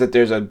chance that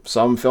there's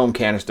some film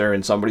canister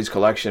in somebody's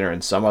collection or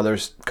in some other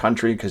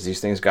country, because these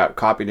things got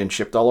copied and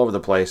shipped all over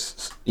the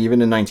place,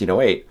 even in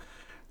 1908,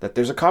 that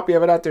there's a copy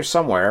of it out there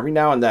somewhere. Every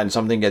now and then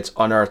something gets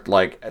unearthed,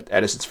 like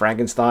Edison's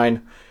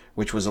Frankenstein,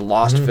 which was a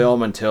lost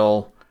film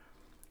until,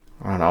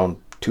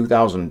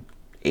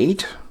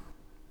 2008?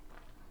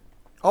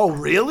 Oh,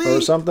 really?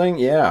 Or something,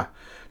 yeah.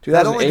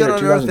 2008 or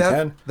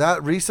 2010.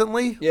 That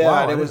recently? Yeah,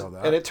 wow,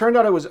 and it turned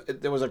out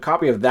there was a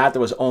copy of that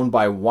was owned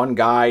by one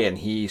guy, and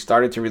he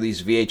started to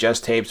release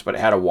VHS tapes, but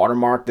it had a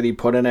watermark that he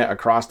put in it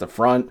across the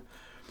front.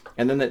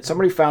 And then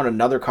somebody found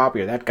another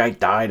copy, and that guy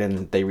died,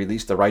 and they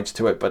released the rights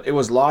to it, but it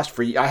was lost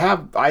for.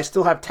 I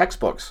still have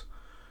textbooks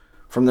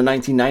from the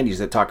 1990s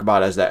that talk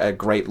about it as a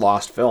great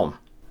lost film,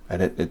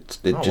 and it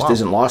just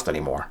isn't lost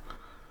anymore.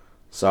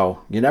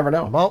 So you never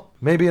know. Well,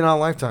 maybe in our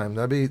lifetime,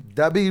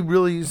 that'd be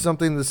really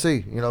something to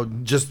see.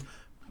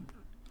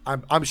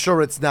 I'm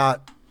sure it's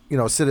not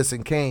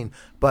Citizen Kane,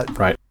 but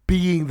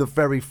being the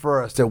very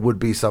first, it would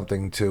be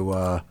something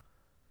to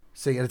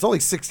see. And it's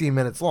only 16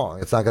 minutes long.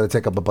 It's not going to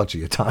take up a bunch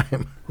of your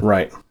time.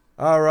 Right.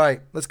 All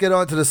right, let's get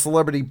on to the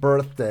celebrity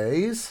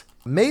birthdays.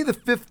 May the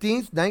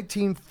 15th,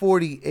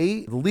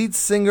 1948, the lead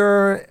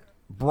singer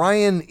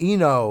Brian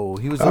Eno.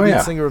 He was the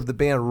lead singer of the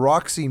band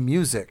Roxy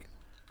Music.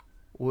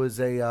 Was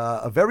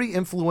a very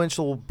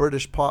influential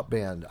British pop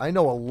band. I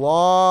know a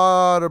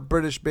lot of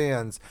British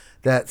bands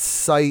that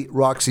cite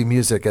Roxy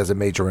Music as a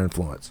major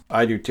influence.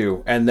 I do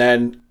too. And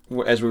then,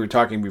 as we were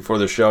talking before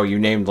the show, you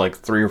named like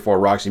 3 or 4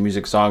 Roxy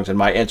Music songs, and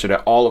my answer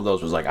to all of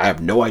those was like, I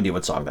have no idea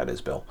what song that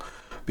is, Bill.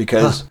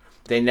 Because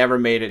they never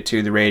made it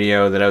to the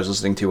radio that I was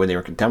listening to when they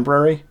were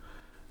contemporary.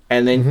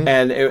 And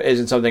and it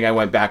isn't something I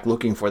went back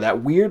looking for.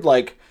 That weird,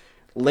 like,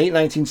 late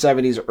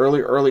 1970s,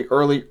 early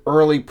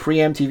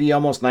pre-MTV,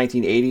 almost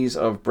 1980s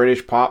of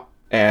British pop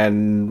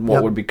and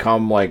what would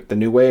become like the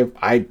new wave.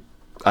 I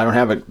don't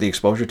have the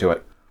exposure to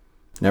it.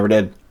 Never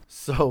did.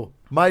 So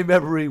my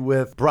memory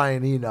with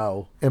Brian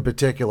Eno in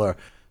particular,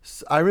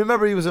 I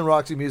remember he was in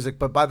Roxy Music,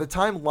 but by the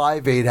time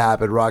Live Aid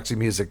happened, Roxy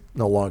Music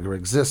no longer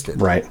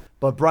existed. Right.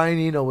 But Brian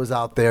Eno was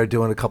out there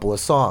doing a couple of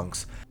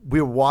songs.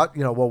 We're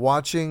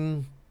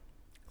watching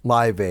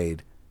Live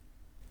Aid.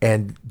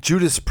 And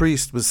Judas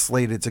Priest was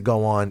slated to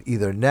go on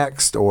either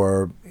next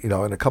or, in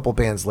a couple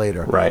bands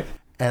later. Right.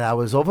 And I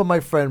was over at my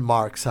friend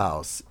Mark's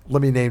house.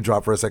 Let me name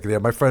drop for a second here.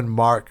 My friend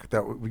Mark,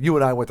 that you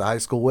and I went to high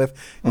school with,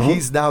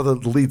 he's now the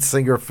lead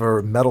singer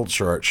for Metal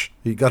Church.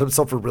 He got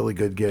himself a really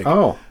good gig.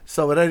 Oh.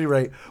 So at any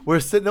rate, we're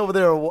sitting over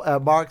there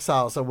at Mark's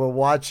house and we're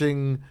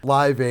watching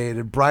Live Aid,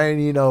 and Brian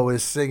Eno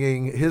is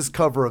singing his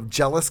cover of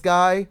Jealous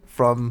Guy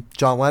from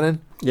John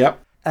Lennon.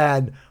 Yep.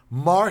 And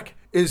Mark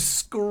is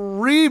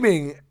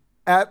screaming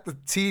at the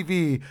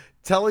TV,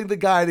 telling the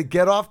guy to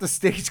get off the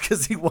stage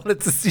because he wanted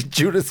to see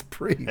Judas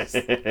Priest.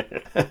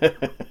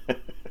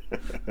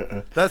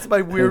 That's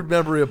my weird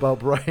memory about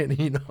Brian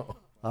Eno.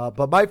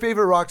 But my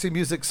favorite Roxy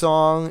Music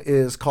song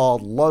is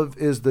called Love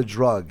is the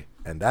Drug.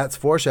 And that's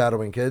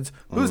foreshadowing, kids.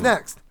 Who's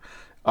next?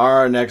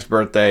 Our next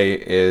birthday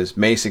is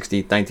May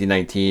 16th,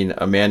 1919.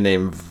 A man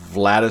named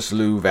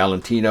Vladislav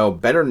Valentino,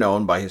 better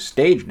known by his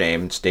stage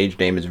name. Stage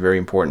name is a very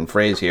important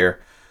phrase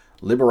here.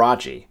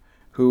 Liberace,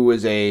 who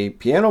was a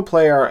piano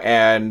player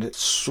and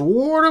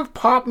sort of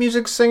pop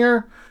music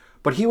singer,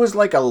 but he was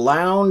like a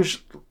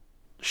lounge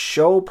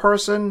show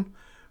person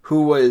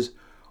who was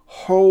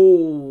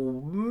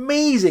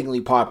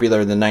amazingly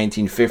popular in the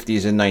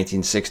 1950s and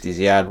 1960s.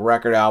 He had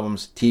record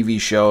albums, TV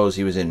shows,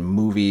 he was in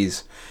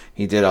movies.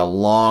 He did a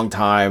long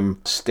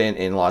time stint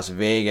in Las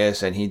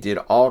Vegas, and he did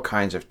all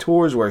kinds of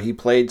tours where he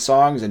played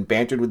songs and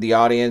bantered with the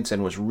audience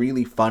and was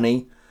really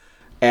funny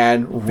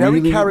and Very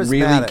really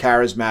charismatic.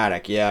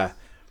 charismatic. Yeah.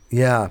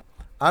 Yeah.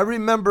 I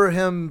remember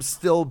him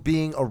still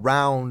being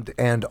around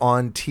and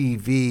on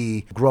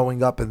TV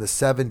growing up in the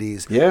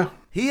 70s. Yeah.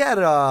 He had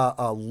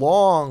a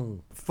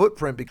long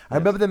footprint. I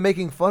remember them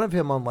making fun of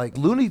him on like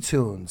Looney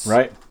Tunes.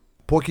 Right.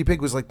 Porky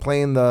Pig was like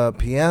playing the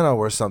piano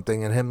or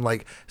something, and him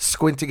like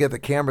squinting at the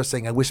camera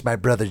saying, "I wish my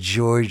brother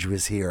George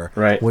was here."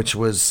 Right. Which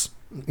was,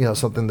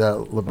 something that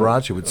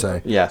Liberace would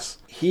say. Yes.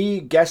 He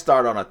guest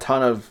starred on a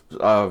ton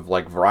of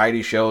like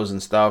variety shows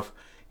and stuff.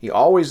 He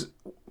always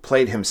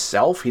played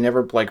himself. He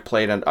never like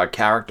played a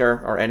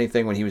character or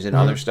anything when he was in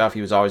other stuff.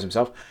 He was always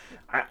himself.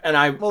 He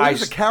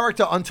was a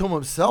character unto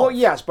himself. Well,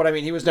 yes, but I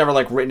mean, he was never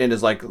like written in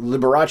as like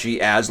Liberace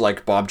as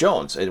like Bob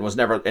Jones. It was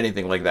never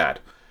anything like that.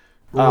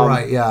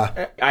 Right,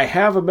 yeah. I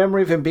have a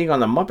memory of him being on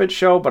the Muppet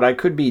Show, but I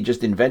could be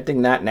just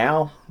inventing that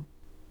now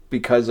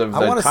because of the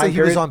time I want to say he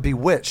period. was on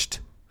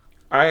Bewitched.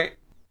 And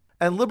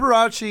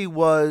Liberace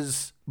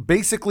was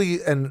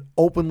basically an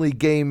openly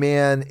gay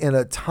man in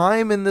a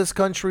time in this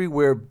country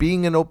where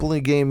being an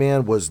openly gay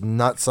man was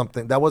not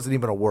something, that wasn't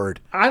even a word.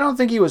 I don't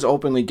think he was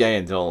openly gay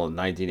until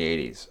the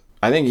 1980s.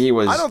 I think he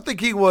was... I don't think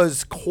he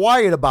was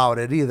quiet about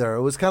it either.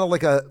 It was kind of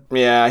like a...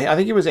 Yeah, I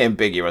think he was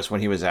ambiguous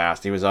when he was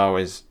asked. He was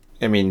always...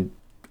 I mean,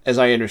 as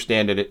I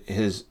understand it,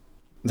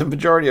 the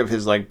majority of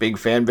his like big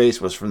fan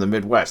base was from the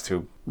Midwest,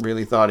 who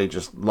really thought he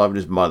just loved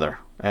his mother.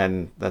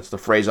 And that's the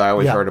phrase I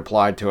always heard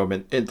applied to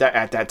him at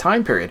that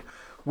time period,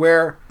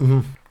 where...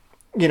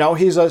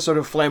 he's a sort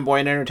of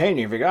flamboyant entertainer.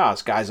 You figure,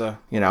 this guy's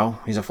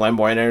he's a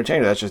flamboyant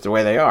entertainer. That's just the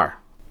way they are.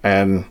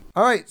 And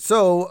all right,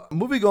 so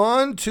moving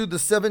on to the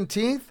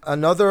 17th,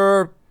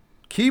 another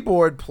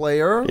keyboard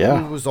player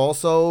who was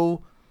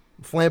also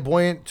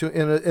flamboyant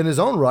in his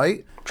own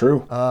right.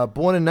 True.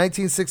 Born in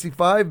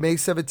 1965, May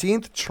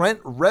 17th,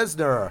 Trent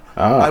Reznor.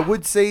 I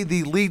would say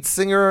the lead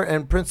singer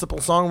and principal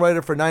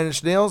songwriter for Nine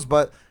Inch Nails,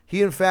 but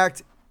he in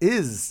fact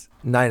is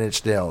Nine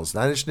Inch Nails.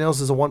 Nine Inch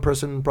Nails is a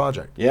one-person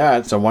project. Yeah,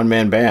 it's a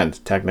one-man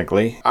band,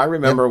 technically. I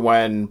remember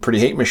when Pretty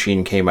Hate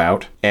Machine came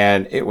out,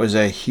 and it was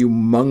a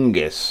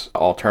humongous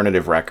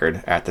alternative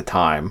record at the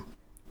time.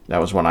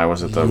 That was when I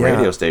was at the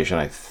radio station.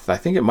 I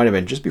think it might have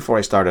been just before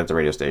I started at the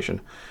radio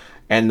station.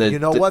 And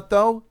what,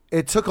 though?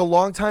 It took a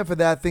long time for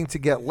that thing to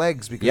get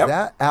legs because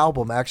that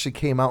album actually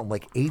came out in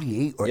like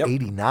 88 or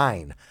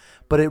 89.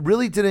 But it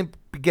really didn't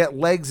get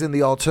legs in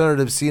the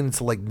alternative scene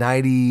until like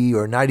 90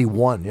 or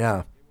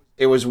 91,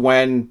 It was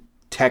when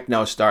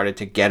techno started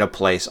to get a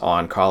place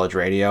on college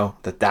radio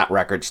that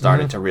record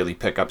started to really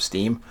pick up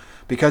steam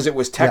because it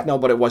was techno,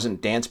 but it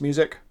wasn't dance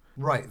music.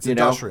 Right. It's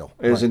industrial.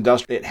 It was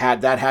industrial.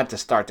 That had to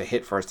start to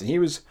hit first. And he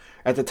was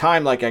at the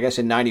time, like, I guess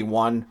in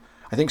 91,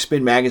 I think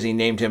Spin Magazine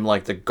named him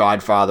like the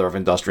godfather of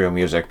industrial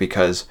music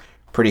because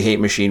Pretty Hate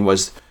Machine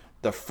was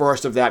the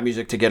first of that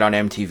music to get on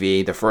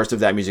MTV, the first of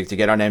that music to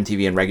get on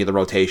MTV in regular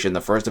rotation,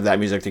 the first of that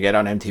music to get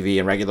on MTV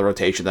in regular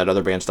rotation that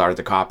other bands started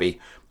to copy.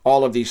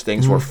 All of these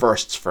things were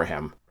firsts for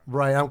him.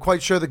 Right. I'm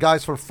quite sure the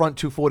guys from Front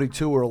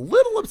 242 were a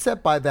little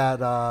upset by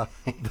that.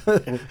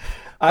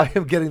 I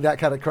am getting that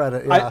kind of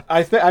credit. Yeah.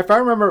 If I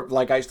remember,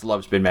 like, I used to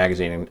love Spin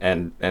Magazine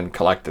and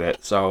collected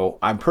it. So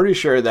I'm pretty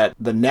sure that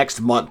the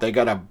next month they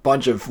got a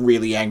bunch of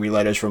really angry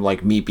letters from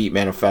like Meat Beat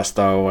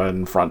Manifesto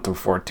and Front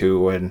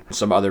 242 and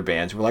some other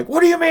bands who were like,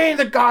 "What do you mean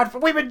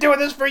we've been doing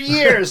this for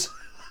years?"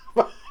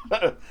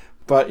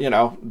 But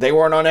they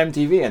weren't on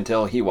MTV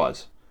until he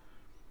was.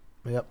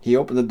 Yep. He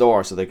opened the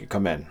door so they could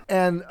come in.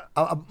 And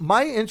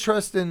my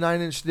interest in Nine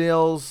Inch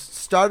Nails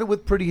started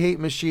with Pretty Hate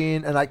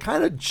Machine, and I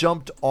kind of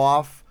jumped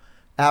off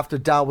after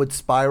Downward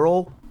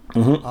Spiral.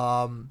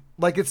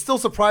 Like, it still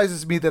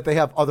surprises me that they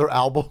have other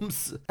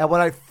albums. And when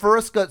I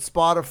first got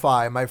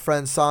Spotify, my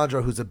friend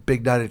Sandra, who's a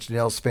big Nine Inch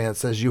Nails fan,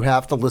 says you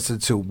have to listen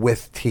to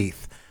With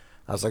Teeth.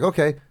 I was like,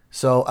 okay.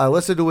 So I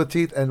listened to With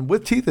Teeth, and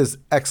With Teeth is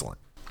excellent.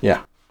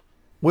 Yeah.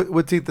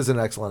 With Teeth is an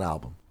excellent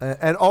album.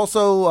 And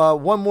also,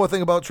 one more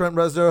thing about Trent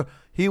Reznor,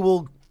 he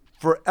will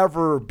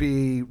forever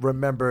be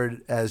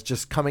remembered as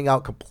just coming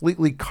out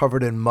completely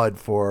covered in mud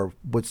for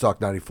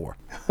Woodstock 94.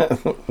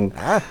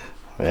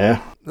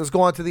 Yeah. Let's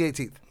go on to the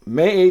 18th.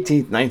 May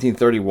 18th,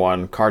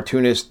 1931,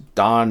 cartoonist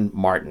Don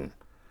Martin,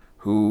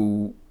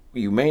 who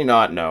you may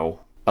not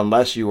know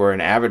unless you were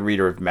an avid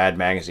reader of Mad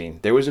Magazine.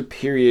 There was a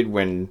period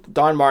when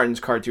Don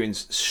Martin's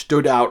cartoons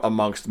stood out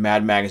amongst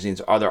Mad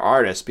Magazine's other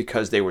artists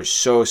because they were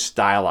so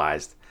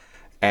stylized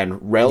and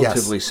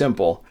relatively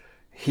simple.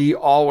 He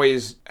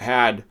always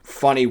had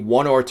funny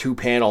 1 or 2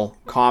 panel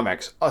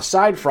comics,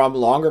 aside from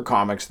longer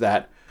comics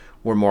that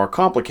were more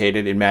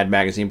complicated in Mad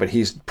Magazine, but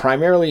he's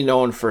primarily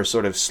known for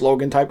sort of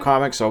slogan type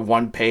comics, so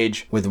 1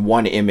 page with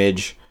 1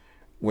 image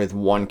with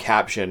 1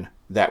 caption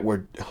that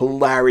were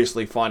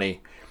hilariously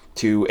funny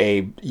to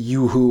a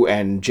Yoo-hoo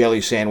and jelly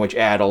sandwich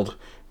addled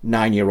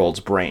 9-year-old's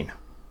brain,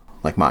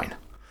 like mine.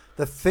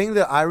 The thing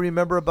that I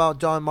remember about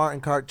Don Martin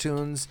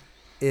cartoons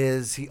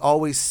is he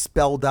always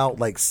spelled out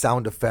like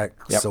sound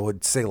effects. Yep. So it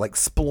would say like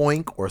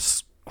sploink or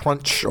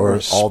crunch or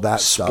all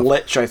that stuff.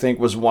 Splitch, I think,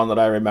 was one that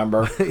I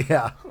remember.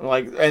 Yeah.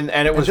 Like, and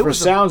it was for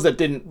sounds that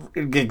didn't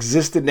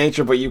exist in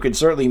nature, but you could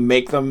certainly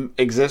make them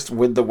exist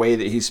with the way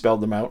that he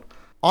spelled them out.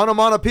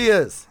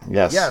 Onomatopoeias.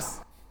 Yes.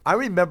 Yes. I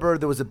remember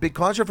there was a big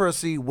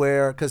controversy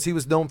where, because he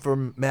was known for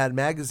Mad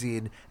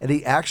Magazine, and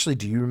he actually,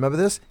 do you remember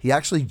this? He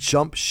actually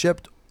jump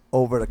shipped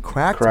over to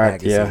Cracked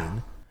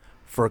Magazine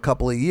for a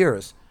couple of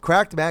years.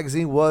 Cracked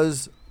Magazine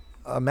was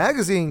a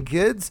magazine,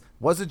 kids.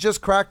 Wasn't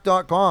just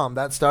Cracked.com.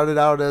 That started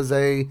out as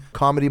a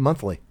comedy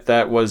monthly.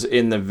 That was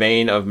in the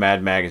vein of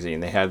Mad Magazine.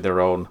 They had their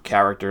own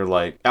character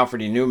like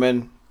Alfred E.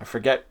 Newman. I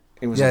forget.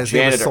 It was a his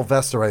janitor. name was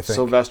Sylvester, I think.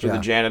 Sylvester the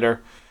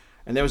janitor.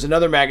 And there was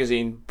another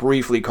magazine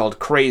briefly called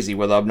Crazy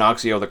with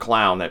Obnoxio the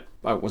Clown that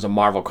was a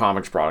Marvel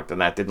Comics product,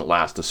 and that didn't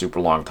last a super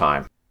long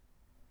time.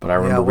 But I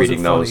remember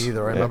reading those.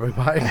 Either. I remember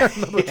buying it. I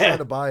remember trying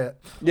to buy it.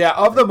 Yeah,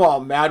 of them all,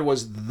 Mad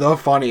was the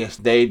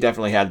funniest. They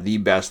definitely had the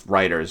best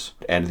writers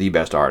and the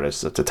best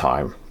artists at the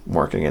time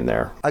working in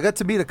there. I got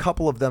to meet a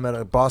couple of them at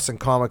a Boston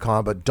Comic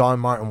Con, but Don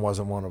Martin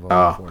wasn't one of them,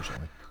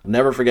 unfortunately.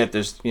 Never forget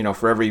this,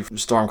 for every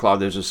storm cloud,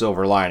 there's a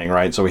silver lining,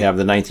 right? So we have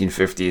the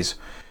 1950s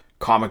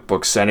comic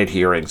book Senate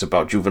hearings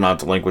about juvenile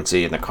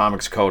delinquency and the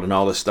Comics Code and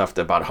all this stuff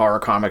about horror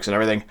comics and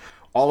everything.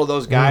 All of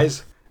those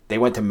guys, they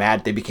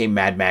became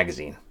Mad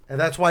Magazine. And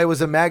that's why it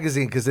was a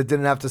magazine, because it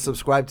didn't have to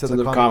subscribe to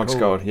the Comics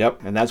Code.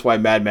 Yep, and that's why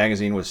Mad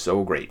Magazine was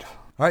so great.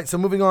 All right, so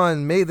moving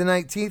on. May the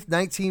 19th,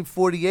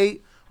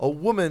 1948, a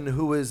woman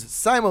who is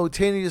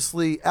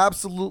simultaneously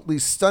absolutely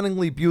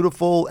stunningly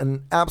beautiful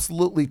and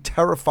absolutely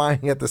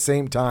terrifying at the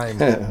same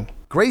time.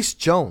 Grace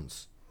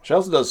Jones. She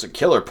also does a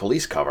killer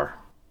police cover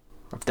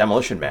of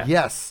Demolition Man.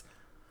 Yes.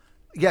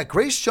 Yeah,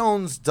 Grace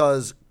Jones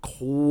does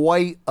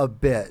quite a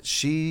bit.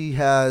 She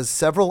has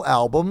several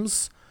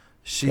albums.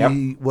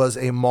 She was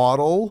a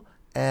model,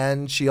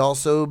 and she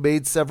also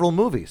made several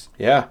movies.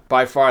 Yeah,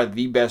 by far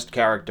the best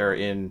character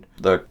in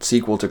the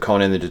sequel to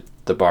Conan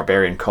the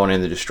Barbarian,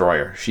 Conan the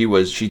Destroyer.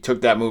 She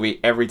took that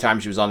movie every time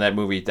she was on that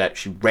movie, that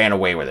she ran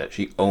away with it.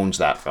 She owns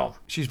that film.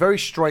 She's very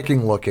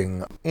striking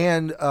looking.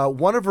 And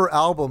one of her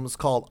albums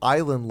called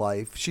Island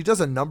Life, she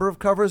does a number of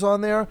covers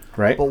on there.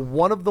 Right. But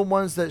one of the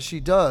ones that she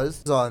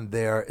does on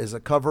there is a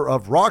cover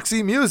of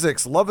Roxy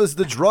Music's Love is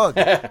the Drug.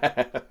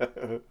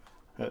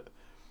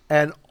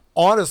 And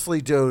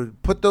honestly,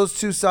 dude, put those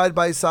two side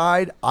by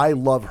side. I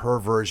love her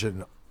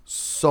version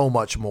so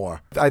much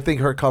more. I think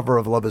her cover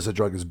of Love is a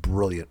Drug is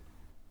brilliant.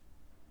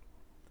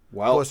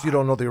 Well, of course, you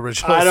don't know the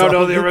original. I don't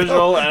know the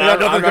original,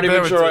 and I'm not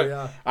even sure.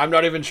 Yeah. I'm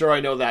not even sure I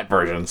know that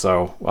version,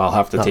 so I'll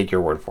have to take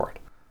your word for it.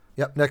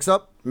 Yep. Next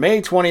up,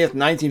 May 20th,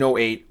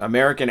 1908,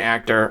 American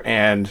actor,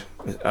 and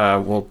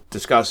we'll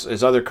discuss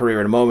his other career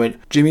in a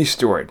moment. James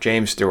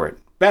Stewart,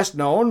 best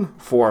known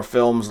for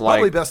films like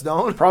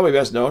probably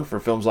best known for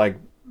films like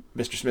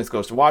Mr. Smith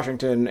Goes to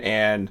Washington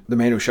and The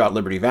Man Who Shot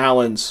Liberty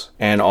Valance,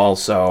 and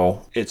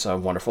also It's a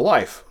Wonderful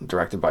Life,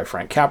 directed by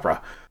Frank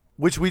Capra.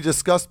 Which we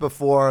discussed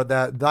before,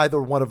 that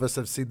neither one of us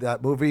have seen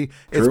that movie. True.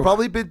 It's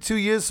probably been 2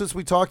 years since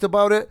we talked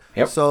about it.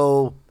 Yep.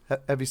 So,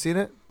 have you seen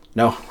it?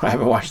 No, I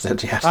haven't watched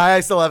that yet.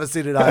 I still haven't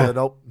seen it either.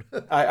 Nope.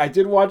 I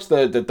did watch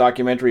the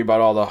documentary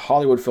about all the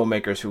Hollywood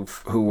filmmakers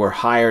who were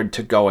hired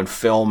to go and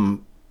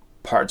film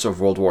parts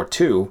of World War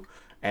II.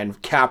 And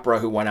Capra,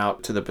 who went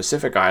out to the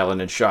Pacific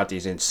Island and shot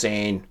these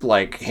insane,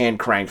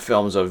 hand-cranked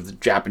films of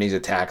Japanese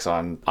attacks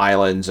on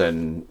islands,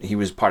 and he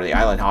was part of the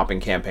island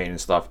hopping campaign and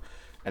stuff,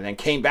 and then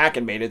came back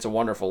and made It's a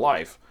Wonderful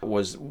Life.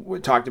 We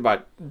talked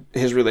about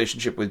his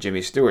relationship with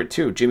Jimmy Stewart,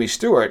 too. Jimmy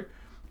Stewart,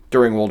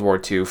 during World War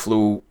II,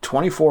 flew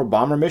 24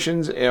 bomber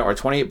missions, or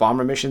 28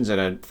 bomber missions in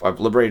a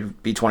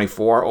liberated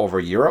B-24 over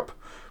Europe,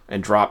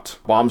 and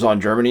dropped bombs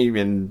on Germany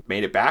and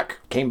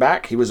came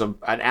back. He was an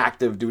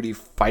active duty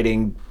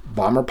fighting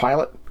bomber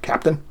pilot,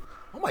 captain.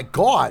 my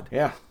God.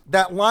 Yeah.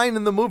 That line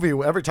in the movie,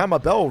 every time a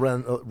bell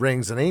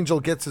rings, an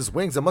angel gets his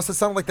wings. It must have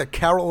sounded like the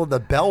carol of the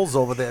bells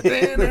over there.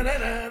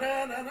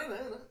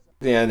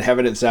 Yeah, in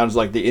heaven it sounds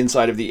like the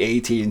inside of the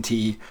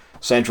AT&T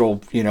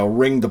Central,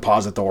 ring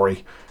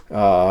depository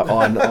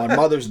on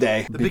Mother's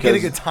Day. The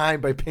Beginning of Time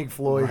by Pink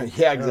Floyd.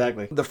 Yeah,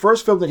 exactly. The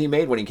first film that he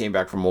made when he came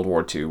back from World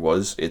War II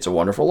was It's a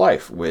Wonderful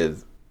Life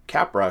with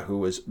Capra, who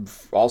was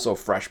also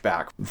fresh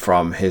back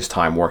from his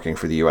time working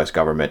for the U.S.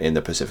 government in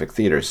the Pacific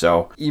Theater.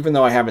 So even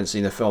though I haven't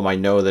seen the film, I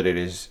know that it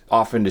is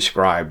often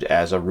described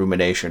as a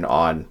rumination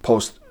on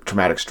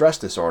post-traumatic stress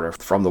disorder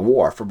from the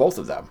war for both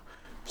of them.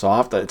 So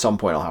at some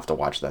point I'll have to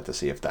watch that to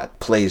see if that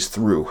plays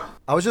through.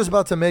 I was just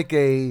about to make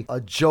a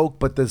joke,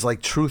 but there's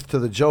like truth to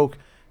the joke,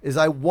 is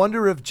I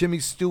wonder if Jimmy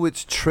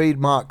Stewart's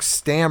trademark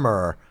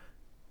stammer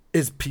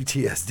is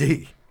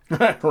PTSD.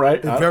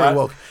 Right.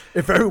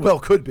 It very well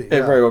could be.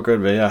 It very well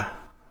could be, yeah.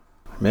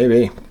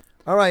 Maybe.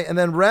 All right, and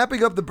then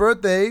wrapping up the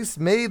birthdays,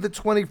 May the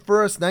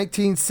 21st,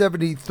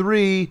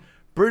 1973,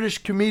 British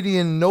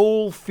comedian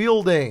Noel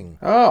Fielding.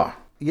 Oh.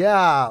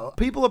 Yeah,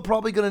 people are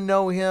probably going to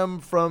know him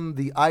from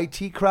the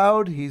IT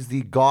Crowd. He's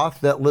the goth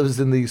that lives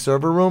in the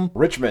server room.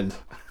 Richmond,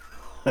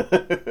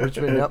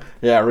 yep.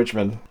 Yeah,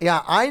 Richmond.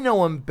 Yeah, I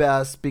know him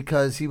best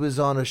because he was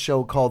on a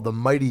show called The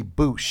Mighty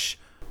Boosh.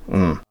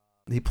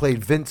 He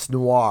played Vince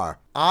Noir.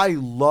 I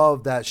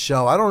love that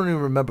show. I don't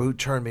even remember who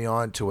turned me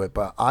on to it,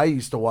 but I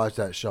used to watch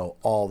that show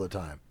all the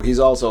time. He's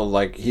also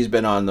he's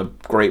been on the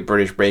Great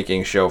British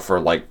Baking Show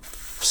for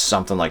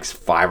something like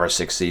 5 or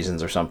 6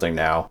 seasons or something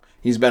now.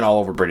 He's been all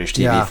over British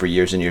TV for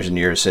years and years and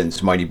years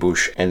since Mighty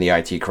Boosh and the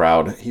IT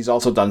Crowd. He's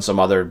also done some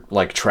other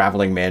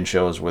traveling man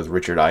shows with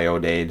Richard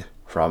Iodade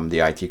from the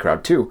IT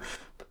Crowd too.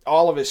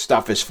 All of his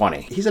stuff is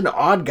funny. He's an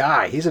odd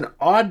guy. He's an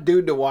odd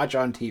dude to watch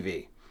on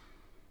TV.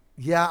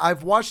 Yeah,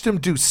 I've watched him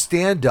do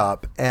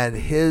stand-up, and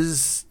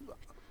his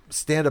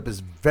stand-up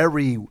is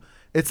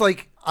it's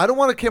like, I don't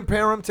want to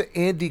compare him to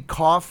Andy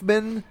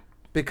Kaufman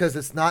because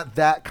it's not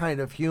that kind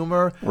of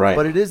humor. Right.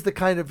 But it is the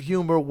kind of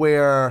humor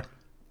where,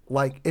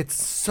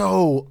 it's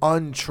so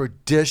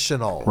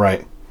untraditional.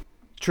 Right.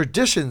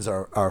 Traditions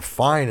are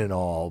fine and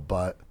all,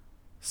 but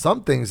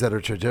some things that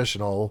are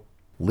traditional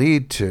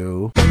lead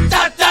to...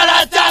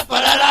 The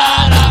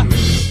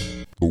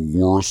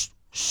worst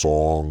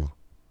song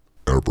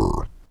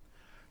ever.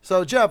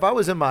 So, Jeff, I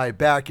was in my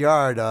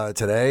backyard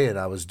today, and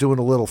I was doing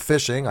a little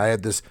fishing. I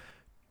had this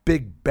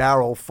big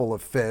barrel full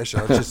of fish.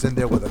 I was just in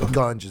there with a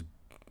gun, just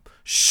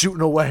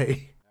shooting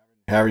away.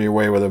 Having your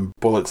way with him,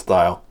 bullet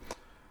style.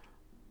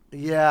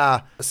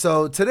 Yeah.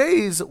 So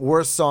today's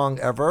worst song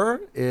ever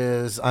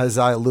is, as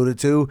I alluded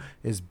to,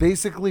 is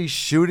basically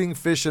Shooting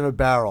Fish in a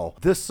Barrel.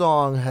 This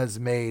song has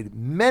made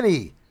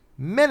many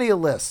a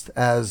list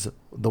as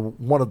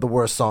one of the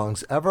worst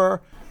songs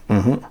ever.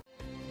 Mm-hmm.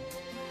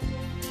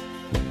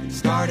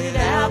 Started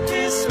out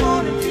this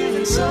morning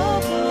feeling so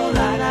full.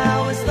 I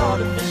always thought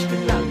a fish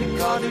could not be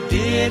caught who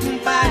didn't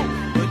fight.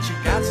 But you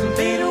got some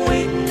bait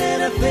waiting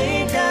and I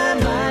think I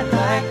might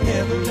like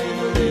having a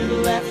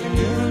little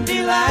afternoon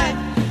delight.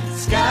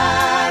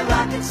 Sky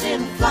rockets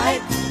in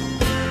flight,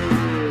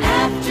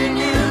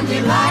 afternoon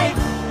delight.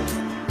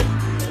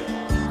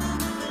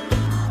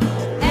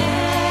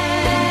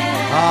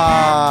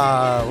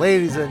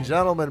 Ladies and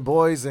gentlemen,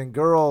 boys and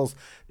girls,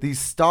 the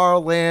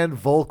Starland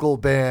Vocal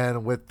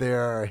Band with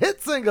their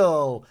hit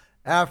single,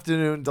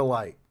 Afternoon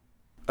Delight.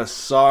 A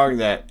song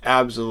that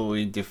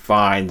absolutely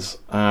defines,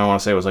 I want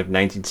to say it was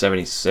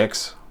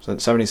 1976. Was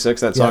it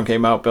 76 that song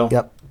came out, Bill?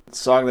 Yep. A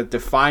song that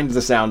defined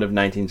the sound of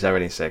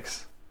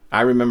 1976.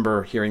 I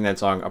remember hearing that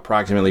song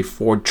approximately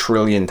 4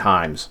 trillion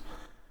times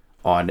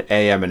on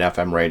AM and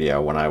FM radio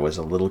when I was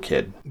a little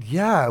kid.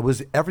 Yeah, it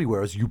was everywhere.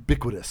 It was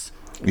ubiquitous.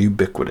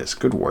 Ubiquitous.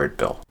 Good word,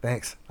 Bill.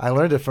 Thanks. I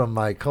learned it from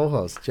my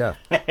co-host, Jeff.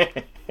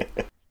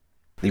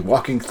 The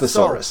Walking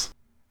Thesaurus.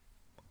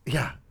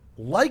 Yeah.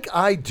 Like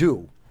I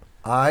do,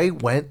 I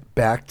went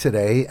back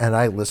today and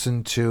I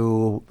listened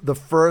to the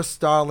first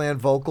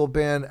Starland Vocal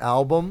Band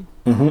album.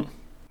 Mm-hmm.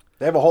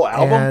 They have a whole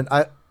album?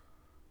 And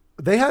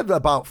they had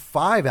about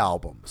 5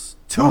 albums.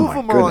 2 of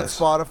them are on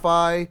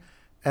Spotify,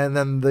 and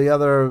then the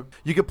other,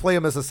 you could play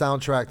them as a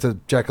soundtrack to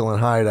Jekyll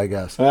and Hyde, I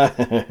guess.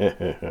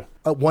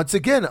 Once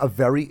again, a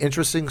very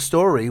interesting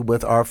story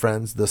with our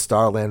friends, the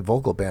Starland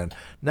Vocal Band.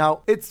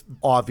 Now, it's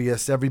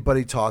obvious,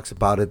 everybody talks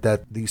about it,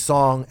 that the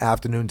song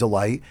Afternoon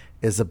Delight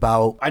is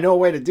about... I know a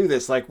way to do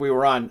this, like we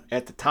were on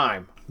at the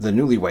time, the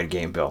Newlywed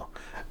Game, Bill.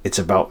 It's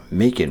about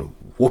making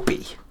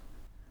whoopee.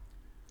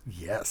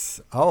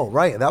 Yes. Oh,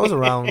 right. That was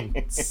around,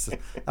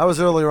 that was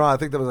earlier on. I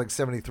think that was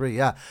 73.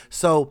 Yeah.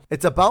 So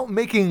it's about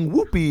making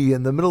whoopee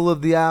in the middle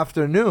of the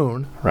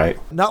afternoon. Right.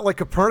 Not like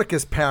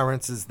Copernicus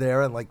parents is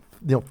there at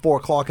 4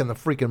 o'clock in the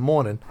freaking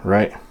morning.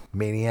 Right.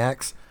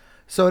 Maniacs.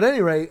 So at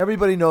any rate,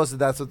 everybody knows that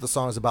that's what the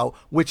song is about,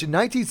 which in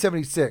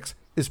 1976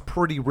 is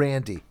pretty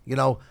randy.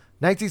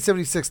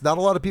 1976, not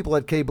a lot of people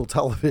had cable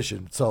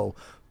television. So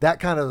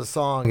that kind of a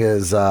song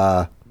is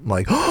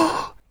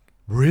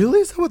really?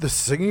 Is that what they're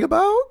singing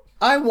about?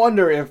 I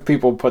wonder if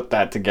people put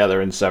that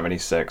together in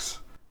 76.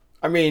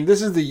 I mean,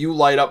 this is the "You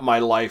Light Up My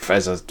Life"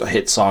 as a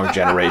hit song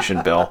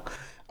generation, Bill.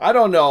 I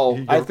don't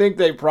know. I think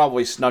they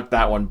probably snuck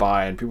that one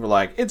by, and people were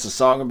like, it's a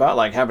song about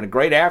like having a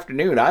great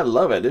afternoon. I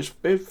love it.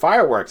 There's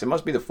fireworks. It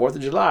must be the 4th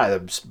of July, the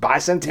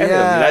bicentennial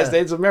of the United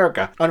States of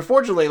America.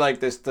 Unfortunately, like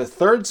the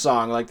third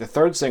song, like the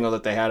third single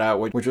that they had out,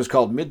 which was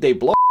called Midday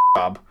Blow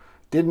Job,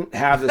 didn't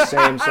have the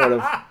same sort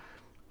of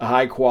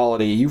high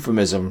quality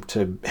euphemism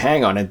to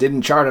hang on. It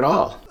didn't chart at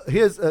all.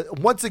 Here's,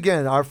 once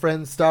again, our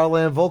friend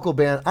Starland Vocal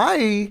Band.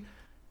 I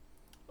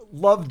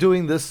love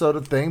doing this sort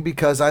of thing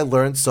because I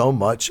learned so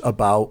much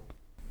about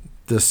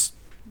this,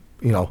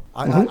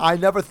 I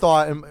never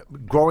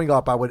thought growing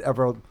up I would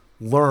ever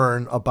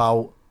learn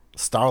about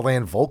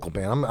Starland Vocal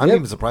Band. I'm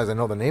even surprised I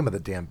know the name of the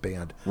damn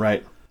band.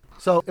 Right.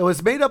 So it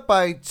was made up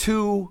by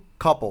two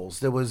couples.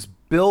 There was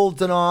Bill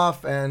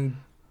Danoff and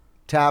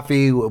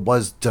Taffy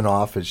was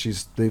Danoff,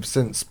 and they've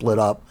since split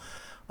up.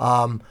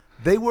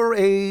 They were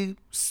a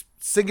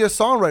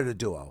singer-songwriter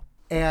duo,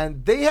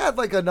 and they had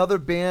like another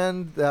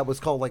band that was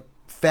called like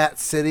Fat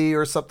City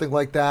or something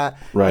like that.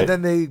 Right.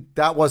 And then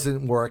that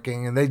wasn't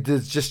working, and they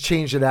just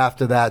changed it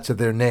after that to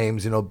their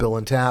names, Bill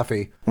and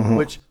Taffy.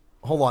 Which,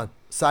 hold on,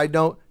 side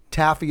note,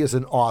 Taffy is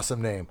an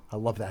awesome name. I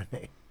love that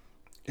name.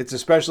 It's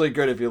especially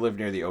good if you live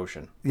near the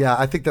ocean. Yeah,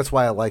 I think that's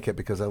why I like it,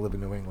 because I live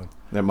in New England.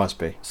 That must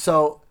be.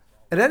 So,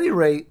 at any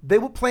rate, they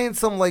were playing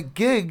some like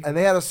gig, and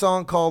they had a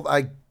song called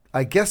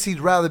I Guess He'd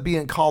Rather Be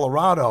in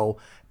Colorado,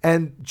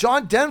 and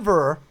John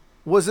Denver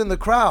was in the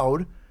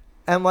crowd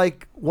and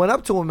like went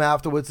up to him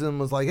afterwards and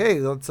was like, "Hey,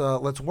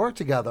 let's work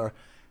together."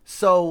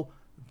 So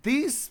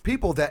these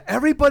people that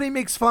everybody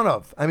makes fun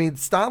of, I mean,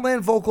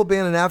 Starland Vocal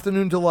Band and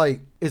Afternoon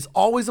Delight is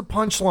always a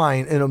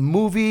punchline in a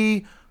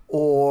movie,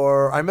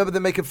 or I remember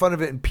them making fun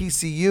of it in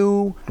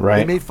PCU. Right.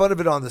 They made fun of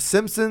it on The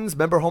Simpsons.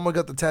 Remember Homer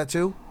got the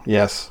tattoo?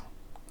 Yes,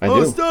 I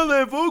do.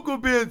 Starland Vocal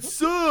Band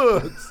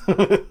sucks.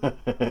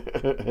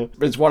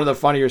 It's one of the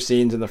funnier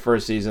scenes in the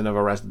first season of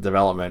Arrested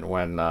Development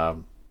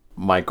when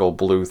Michael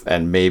Bluth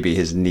and maybe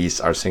his niece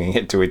are singing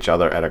it to each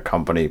other at a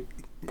company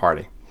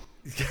party.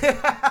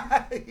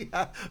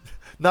 Yeah.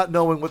 Not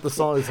knowing what the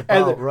song is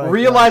about, And right?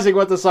 realizing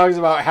what the song's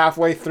about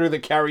halfway through the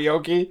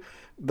karaoke,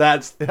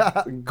 that's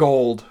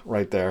gold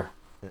right there.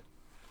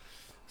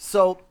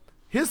 So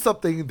here's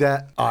something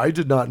that I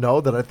did not know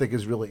that I think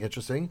is really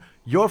interesting.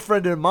 Your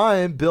friend and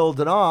mine, Bill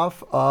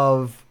Danoff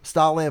of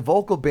Starland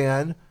Vocal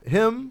Band,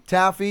 him,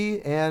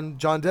 Taffy, and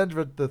John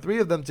Denver, the three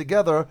of them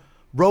together,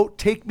 wrote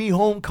Take Me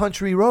Home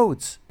Country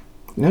Roads.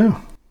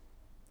 Yeah.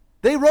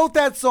 They wrote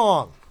that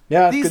song.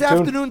 Yeah, it's These good tune.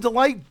 Afternoon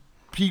Delight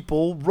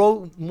people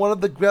wrote one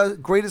of the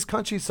greatest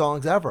country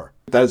songs ever.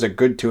 That is a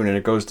good tune, and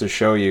it goes to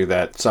show you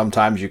that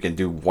sometimes you can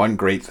do one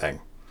great thing,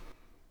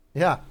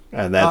 Yeah.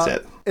 and that's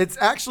it. It's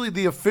actually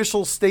the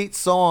official state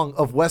song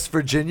of West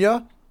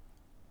Virginia,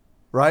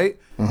 right?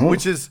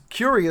 Which is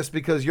curious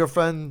because your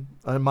friend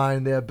of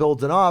mine there, Bill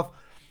Danoff,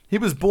 he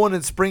was born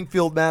in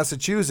Springfield,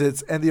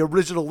 Massachusetts, and the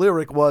original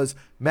lyric was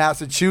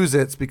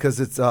Massachusetts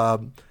because it's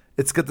got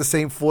the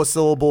same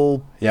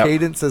 4-syllable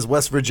cadence as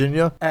West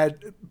Virginia.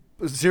 And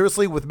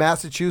seriously, with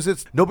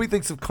Massachusetts, nobody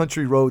thinks of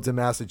country roads in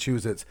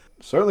Massachusetts.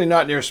 Certainly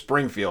not near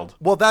Springfield.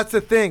 Well, that's the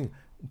thing.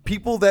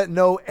 People that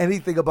know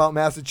anything about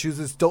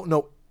Massachusetts don't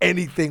know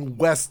anything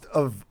west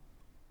of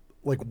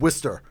like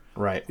Worcester.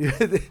 Right.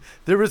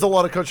 There is a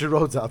lot of country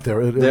roads out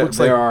there. It looks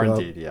There like, are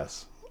indeed,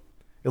 yes.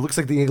 It looks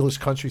like the English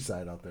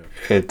countryside out there.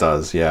 It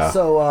does, yeah.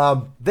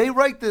 So they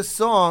write this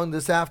song,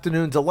 this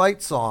Afternoon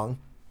Delight song,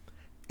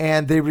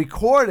 and they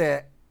record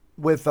it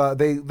with,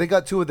 they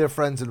got two of their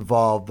friends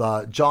involved,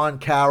 John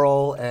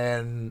Carroll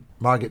and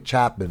Margaret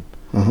Chapman.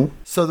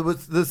 So there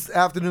was this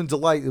Afternoon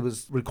Delight. It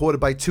was recorded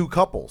by two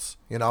couples,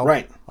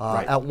 Right,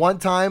 right. At one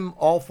time,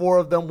 all four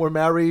of them were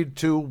married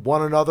to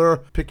one another.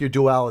 Pick your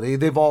duality.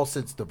 They've all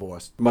since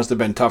divorced. It must have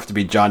been tough to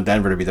be John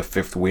Denver to be the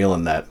fifth wheel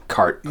in that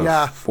cart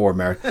of four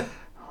married.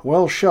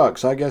 Well,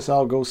 shucks, I guess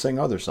I'll go sing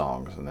other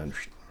songs. And then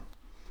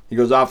he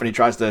goes off and he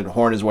tries to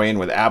horn his way in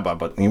with ABBA,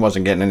 but he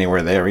wasn't getting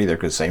anywhere there either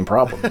because same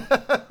problem.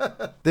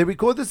 They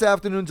record this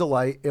Afternoon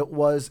Delight. It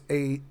was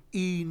a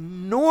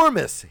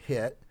enormous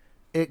hit.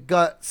 It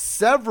got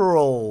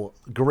several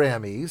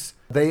Grammys.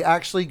 They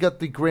actually got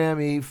the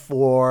Grammy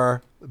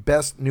for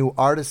Best New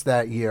Artist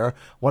that year.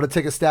 Want to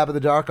take a stab in the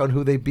dark on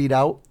who they beat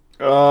out?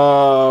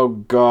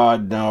 Oh,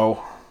 God,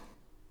 no.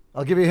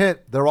 I'll give you a hint.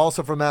 They're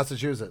also from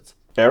Massachusetts.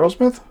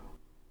 Aerosmith?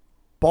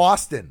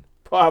 Boston.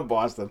 Oh,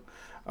 Boston.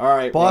 All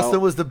right.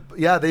 Boston was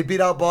they beat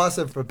out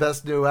Boston for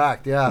Best New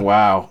Act. Yeah.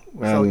 Wow.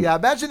 So,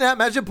 imagine that.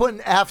 Imagine putting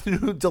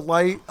Afternoon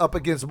Delight up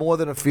against More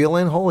Than a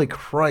Feeling. Holy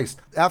Christ.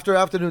 After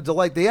Afternoon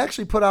Delight, they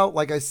actually put out,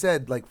 like I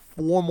said, like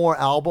 4 more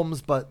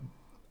albums, but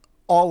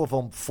all of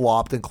them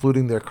flopped,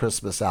 including their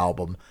Christmas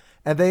album.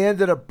 And they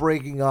ended up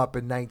breaking up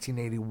in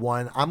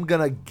 1981. I'm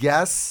going to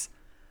guess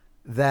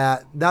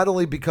that not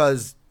only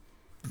because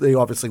they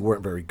obviously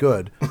weren't very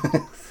good,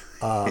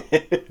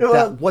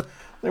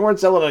 they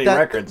weren't selling any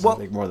records, I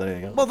think, more than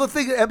anything else. Well, the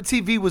thing,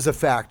 MTV was a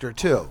factor,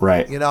 too.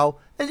 Right. And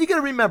you got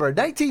to remember,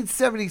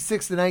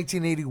 1976 to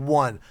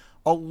 1981,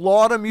 a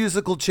lot of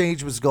musical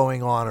change was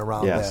going on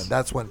around Yes. then.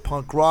 That's when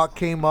punk rock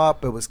came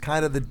up. It was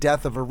kind of the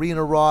death of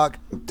arena rock.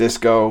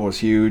 Disco was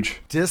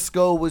huge.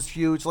 Disco was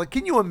huge. Like,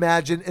 can you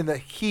imagine in the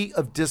heat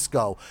of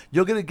disco,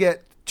 you're going to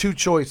get two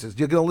choices.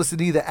 You're going to listen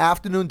to either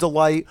Afternoon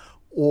Delight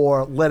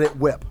or Let It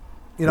Whip.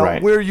 You know,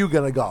 Right. where are you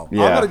going to go?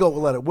 Yeah. I'm going to go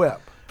with Let It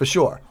Whip, for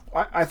sure.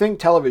 I think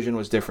television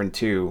was different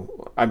too.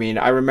 I mean,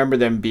 I remember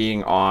them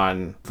being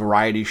on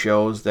variety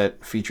shows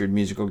that featured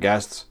musical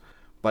guests,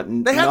 but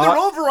They had their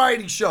own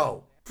variety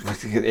show.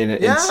 in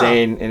an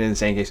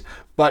insane case.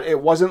 But it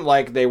wasn't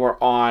like they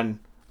were on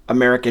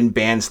American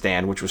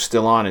Bandstand, which was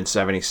still on in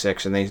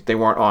 '76, and they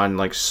weren't on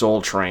like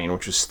Soul Train,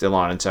 which was still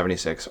on in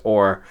 '76,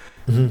 or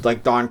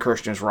like Don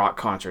Kirshner's rock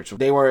concerts.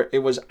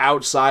 It was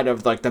outside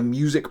of like the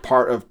music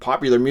part of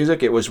popular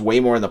music. It was way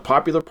more in the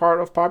popular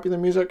part of popular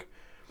music.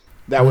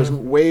 That was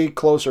way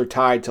closer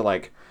tied to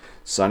like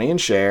Sonny and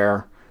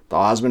Cher, the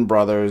Osmond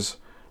Brothers,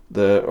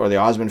 the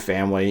Osmond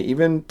family,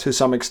 even to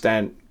some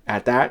extent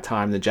at that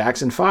time the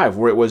Jackson 5,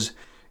 where it was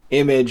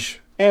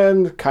image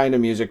and kind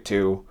of music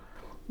too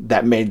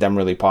that made them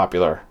really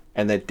popular,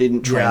 and that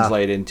didn't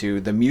translate into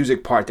the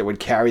music part that would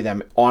carry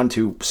them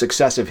onto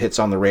successive hits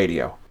on the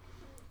radio.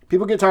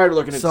 People get tired of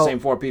looking at the same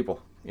four people,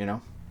 you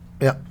know?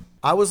 Yeah.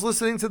 I was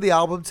listening to the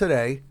album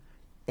today,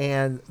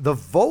 and the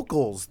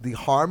vocals, the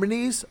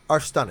harmonies are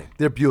stunning.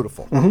 They're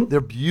beautiful.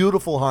 They're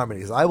beautiful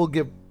harmonies. I will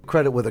give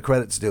credit where the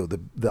credit's due.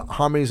 The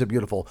harmonies are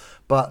beautiful.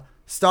 But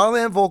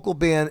Starland Vocal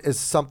Band is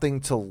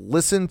something to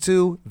listen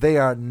to. They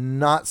are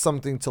not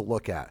something to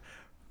look at.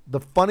 The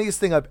funniest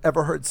thing I've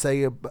ever heard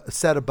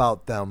said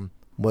about them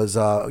was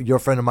your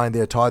friend of mine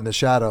there, Todd in the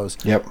Shadows,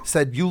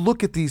 said, you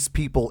look at these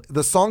people,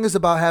 the song is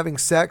about having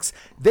sex.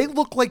 They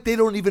look like they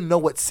don't even know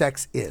what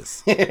sex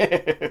is.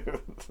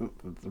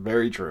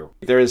 Very true.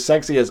 They're as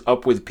sexy as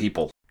Up With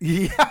People.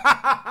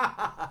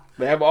 Yeah.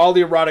 They have all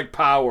the erotic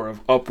power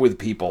of Up With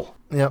People.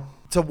 Yep.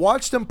 To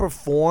watch them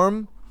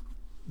perform,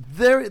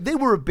 they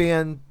were a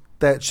band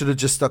that should have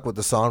just stuck with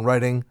the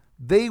songwriting.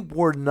 They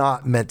were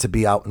not meant to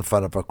be out in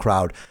front of a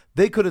crowd.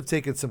 They could have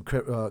taken some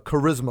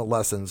charisma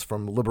lessons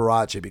from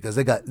Liberace, because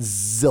they got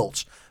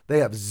zilch. They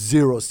have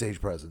zero stage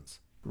presence.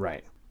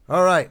 Right.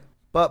 All right.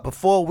 But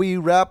before we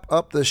wrap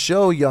up the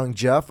show, young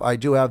Jeff, I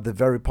do have the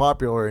very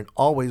popular and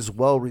always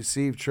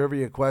well-received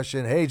trivia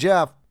question. Hey,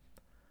 Jeff.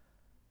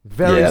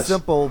 Very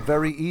simple,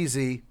 very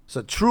easy.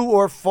 So true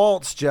or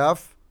false,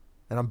 Jeff,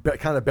 and I'm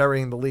kind of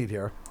burying the lead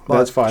here. But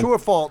that's fine. True or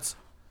false,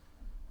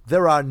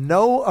 there are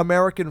no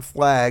American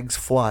flags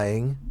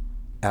flying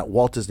at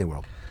Walt Disney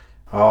World.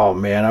 Oh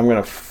man, I'm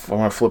gonna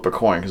flip a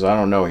coin because I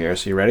don't know here.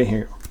 So you ready?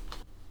 Here.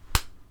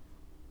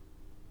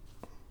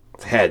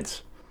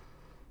 Heads.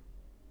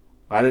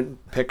 I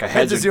didn't pick a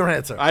heads. Heads is your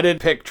answer. I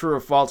didn't pick true or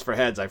false for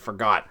heads. I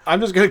forgot.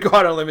 I'm just gonna go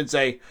out on a limb and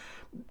say,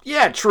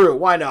 yeah, true.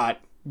 Why not?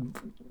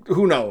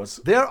 Who knows?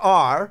 There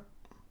are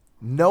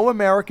no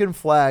American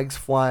flags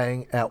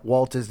flying at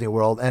Walt Disney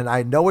World, and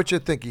I know what you're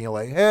thinking. You're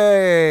like,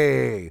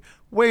 hey,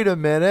 wait a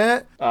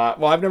minute.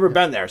 Well, I've never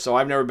been there, so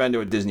I've never been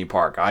to a Disney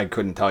park. I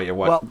couldn't tell you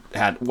what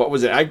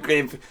was it.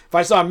 If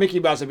I saw Mickey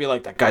Mouse, I'd be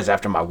like, that guy's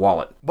after my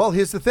wallet. Well,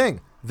 here's the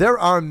thing. There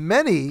are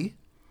many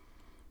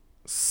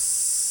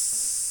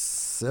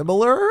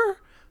similar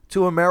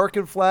to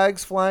American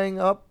flags flying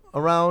up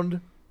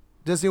around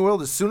Disney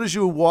World. As soon as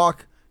you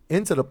walk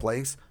into the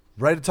place,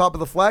 right at the top of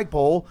the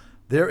flagpole,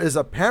 there is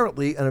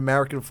apparently an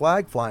American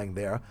flag flying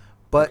there,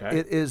 but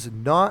it is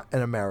not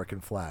an American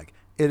flag.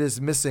 It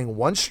is missing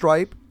one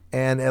stripe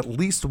and at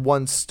least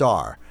one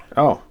star.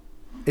 Oh.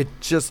 It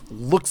just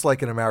looks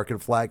like an American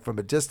flag from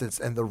a distance.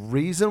 And the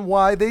reason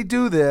why they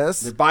do this...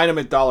 They're buying them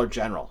at Dollar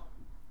General.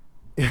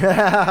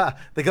 Yeah,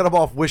 they got them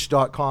off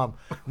Wish.com.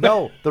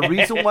 No, the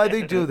reason why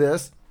they do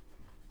this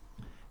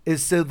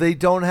is so they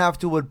don't have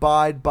to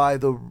abide by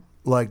the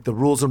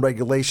rules and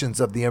regulations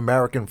of the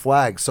American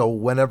flag. So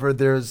whenever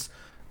there's,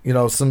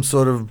 some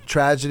sort of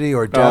tragedy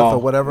or death or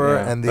whatever,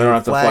 and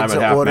the flags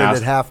are ordered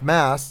at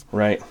half-mast,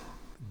 right?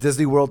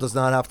 Disney World does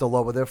not have to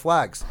lower their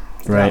flags.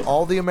 Right. Now,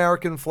 all the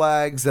American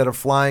flags that are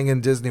flying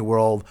in Disney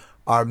World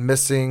are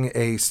missing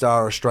a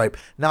star or stripe.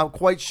 Now, I'm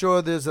quite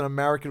sure there's an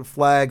American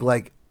flag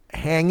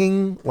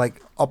hanging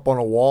up on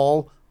a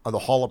wall on the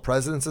Hall of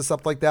Presidents and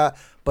stuff like that,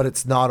 but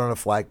it's not on a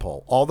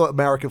flagpole. All the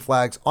American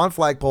flags on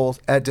flagpoles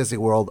at Disney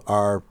World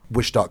are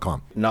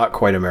Wish.com. Not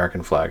quite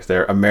American flags.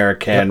 They're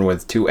American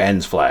with two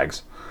N's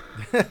flags.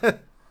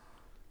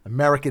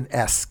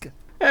 American-esque.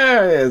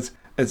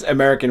 It's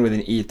American with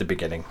an E at the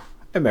beginning.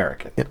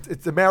 American.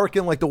 It's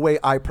American like the way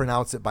I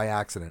pronounce it by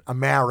accident.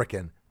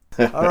 American.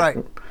 All right.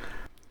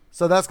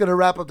 So that's going to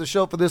wrap up the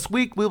show for this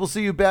week. We will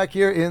see you back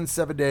here in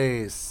 7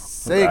 days.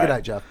 Say good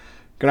night, Jeff.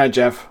 Good night,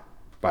 Jeff.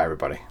 Bye,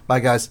 everybody. Bye,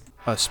 guys.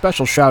 A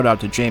special shout out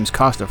to James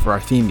Costa for our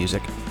theme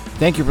music.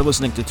 Thank you for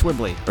listening to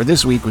Twibbly, or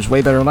This Week Was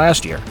Way Better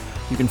Last Year.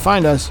 You can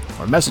find us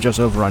or message us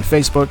over on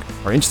Facebook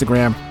or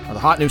Instagram or the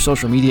hot new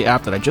social media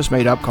app that I just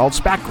made up called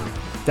SPAC Group.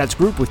 That's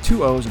group with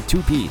 2 O's and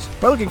 2 P's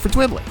by looking for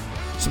Twibbly.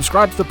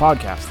 Subscribe to the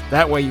podcast.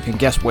 That way you can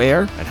guess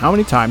where and how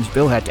many times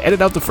Bill had to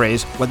edit out the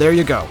phrase, well, there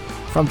you go,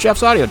 from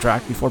Jeff's audio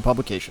track before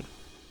publication.